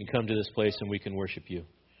that we can come to this place and we can worship you.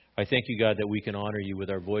 I thank you, God, that we can honor you with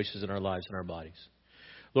our voices and our lives and our bodies.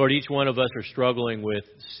 Lord, each one of us are struggling with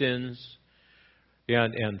sins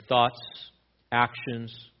and thoughts,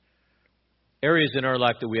 actions, areas in our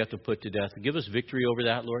life that we have to put to death. Give us victory over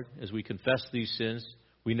that, Lord, as we confess these sins.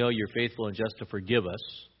 We know you're faithful and just to forgive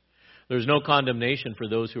us. There's no condemnation for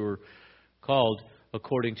those who are called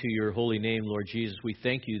according to your holy name, Lord Jesus. We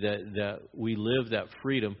thank you that we live that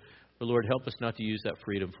freedom. But Lord, help us not to use that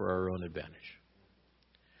freedom for our own advantage.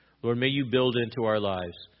 Lord, may you build into our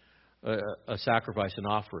lives a sacrifice, an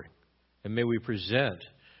offering. And may we present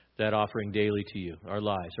that offering daily to you, our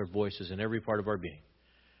lives, our voices, and every part of our being.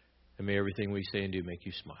 And may everything we say and do make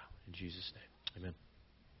you smile. In Jesus' name, amen.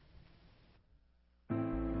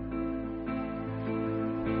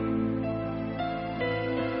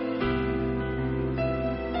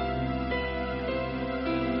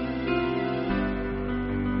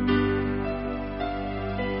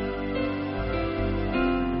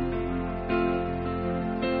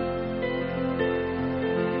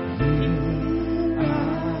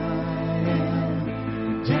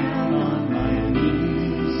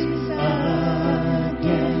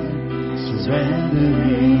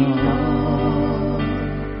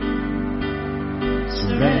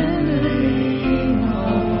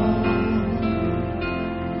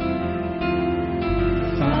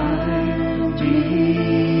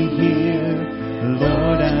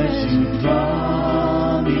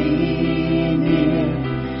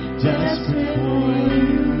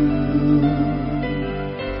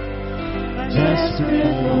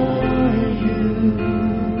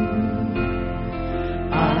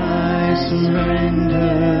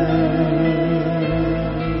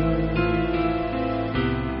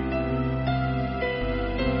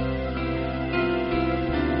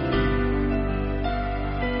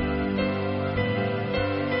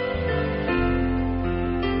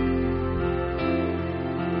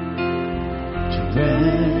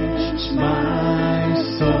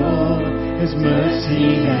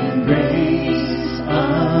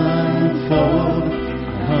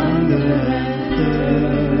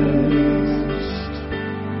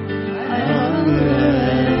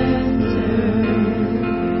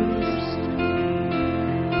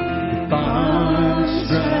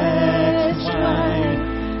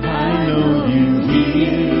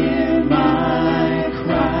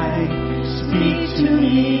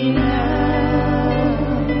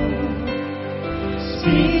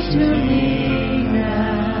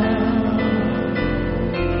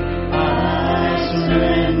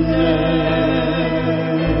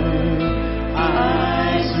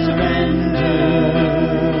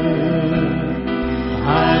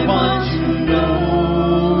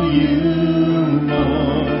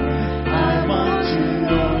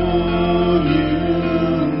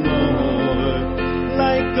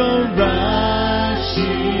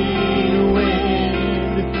 Rushing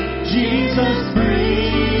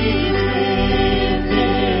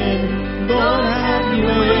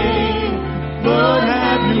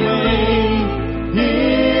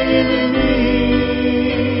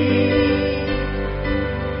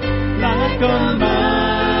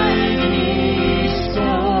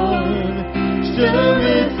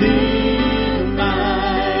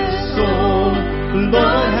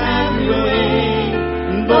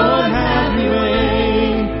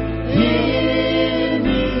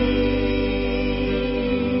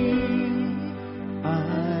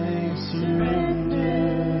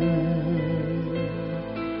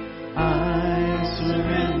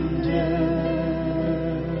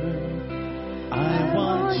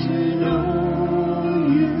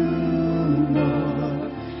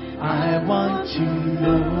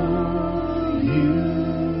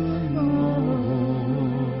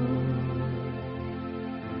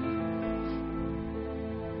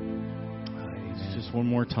just one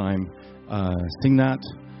more time. Sing that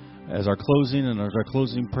as our closing and as our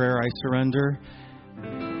closing prayer. I surrender.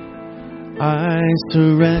 I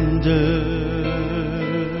surrender.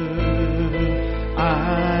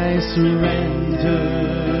 I surrender.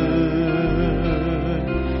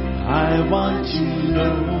 I want to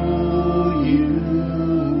know you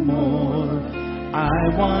more. I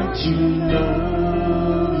want to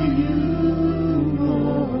know you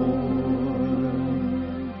more.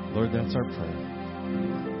 Lord, that's our prayer.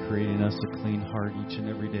 Creating us a clean heart each and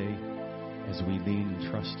every day as we lean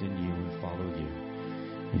and trust in you and follow you.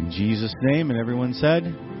 In Jesus' name, and everyone said,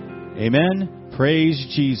 amen. Praise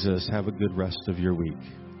Jesus. Have a good rest of your week.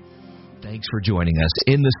 Thanks for joining us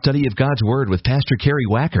in the study of God's Word with Pastor Kerry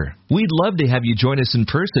Wacker. We'd love to have you join us in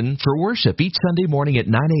person for worship each Sunday morning at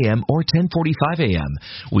 9 a.m. or 10:45 a.m.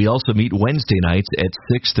 We also meet Wednesday nights at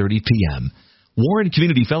 6:30 p.m. Warren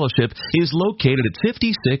Community Fellowship is located at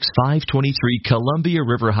 56523 Columbia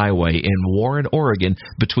River Highway in Warren, Oregon,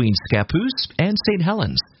 between Scappoose and St.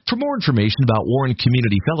 Helens. For more information about Warren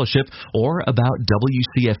Community Fellowship or about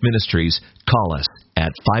WCF Ministries, call us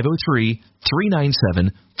at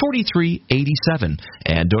 503-397-4387.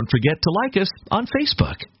 And don't forget to like us on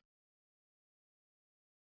Facebook.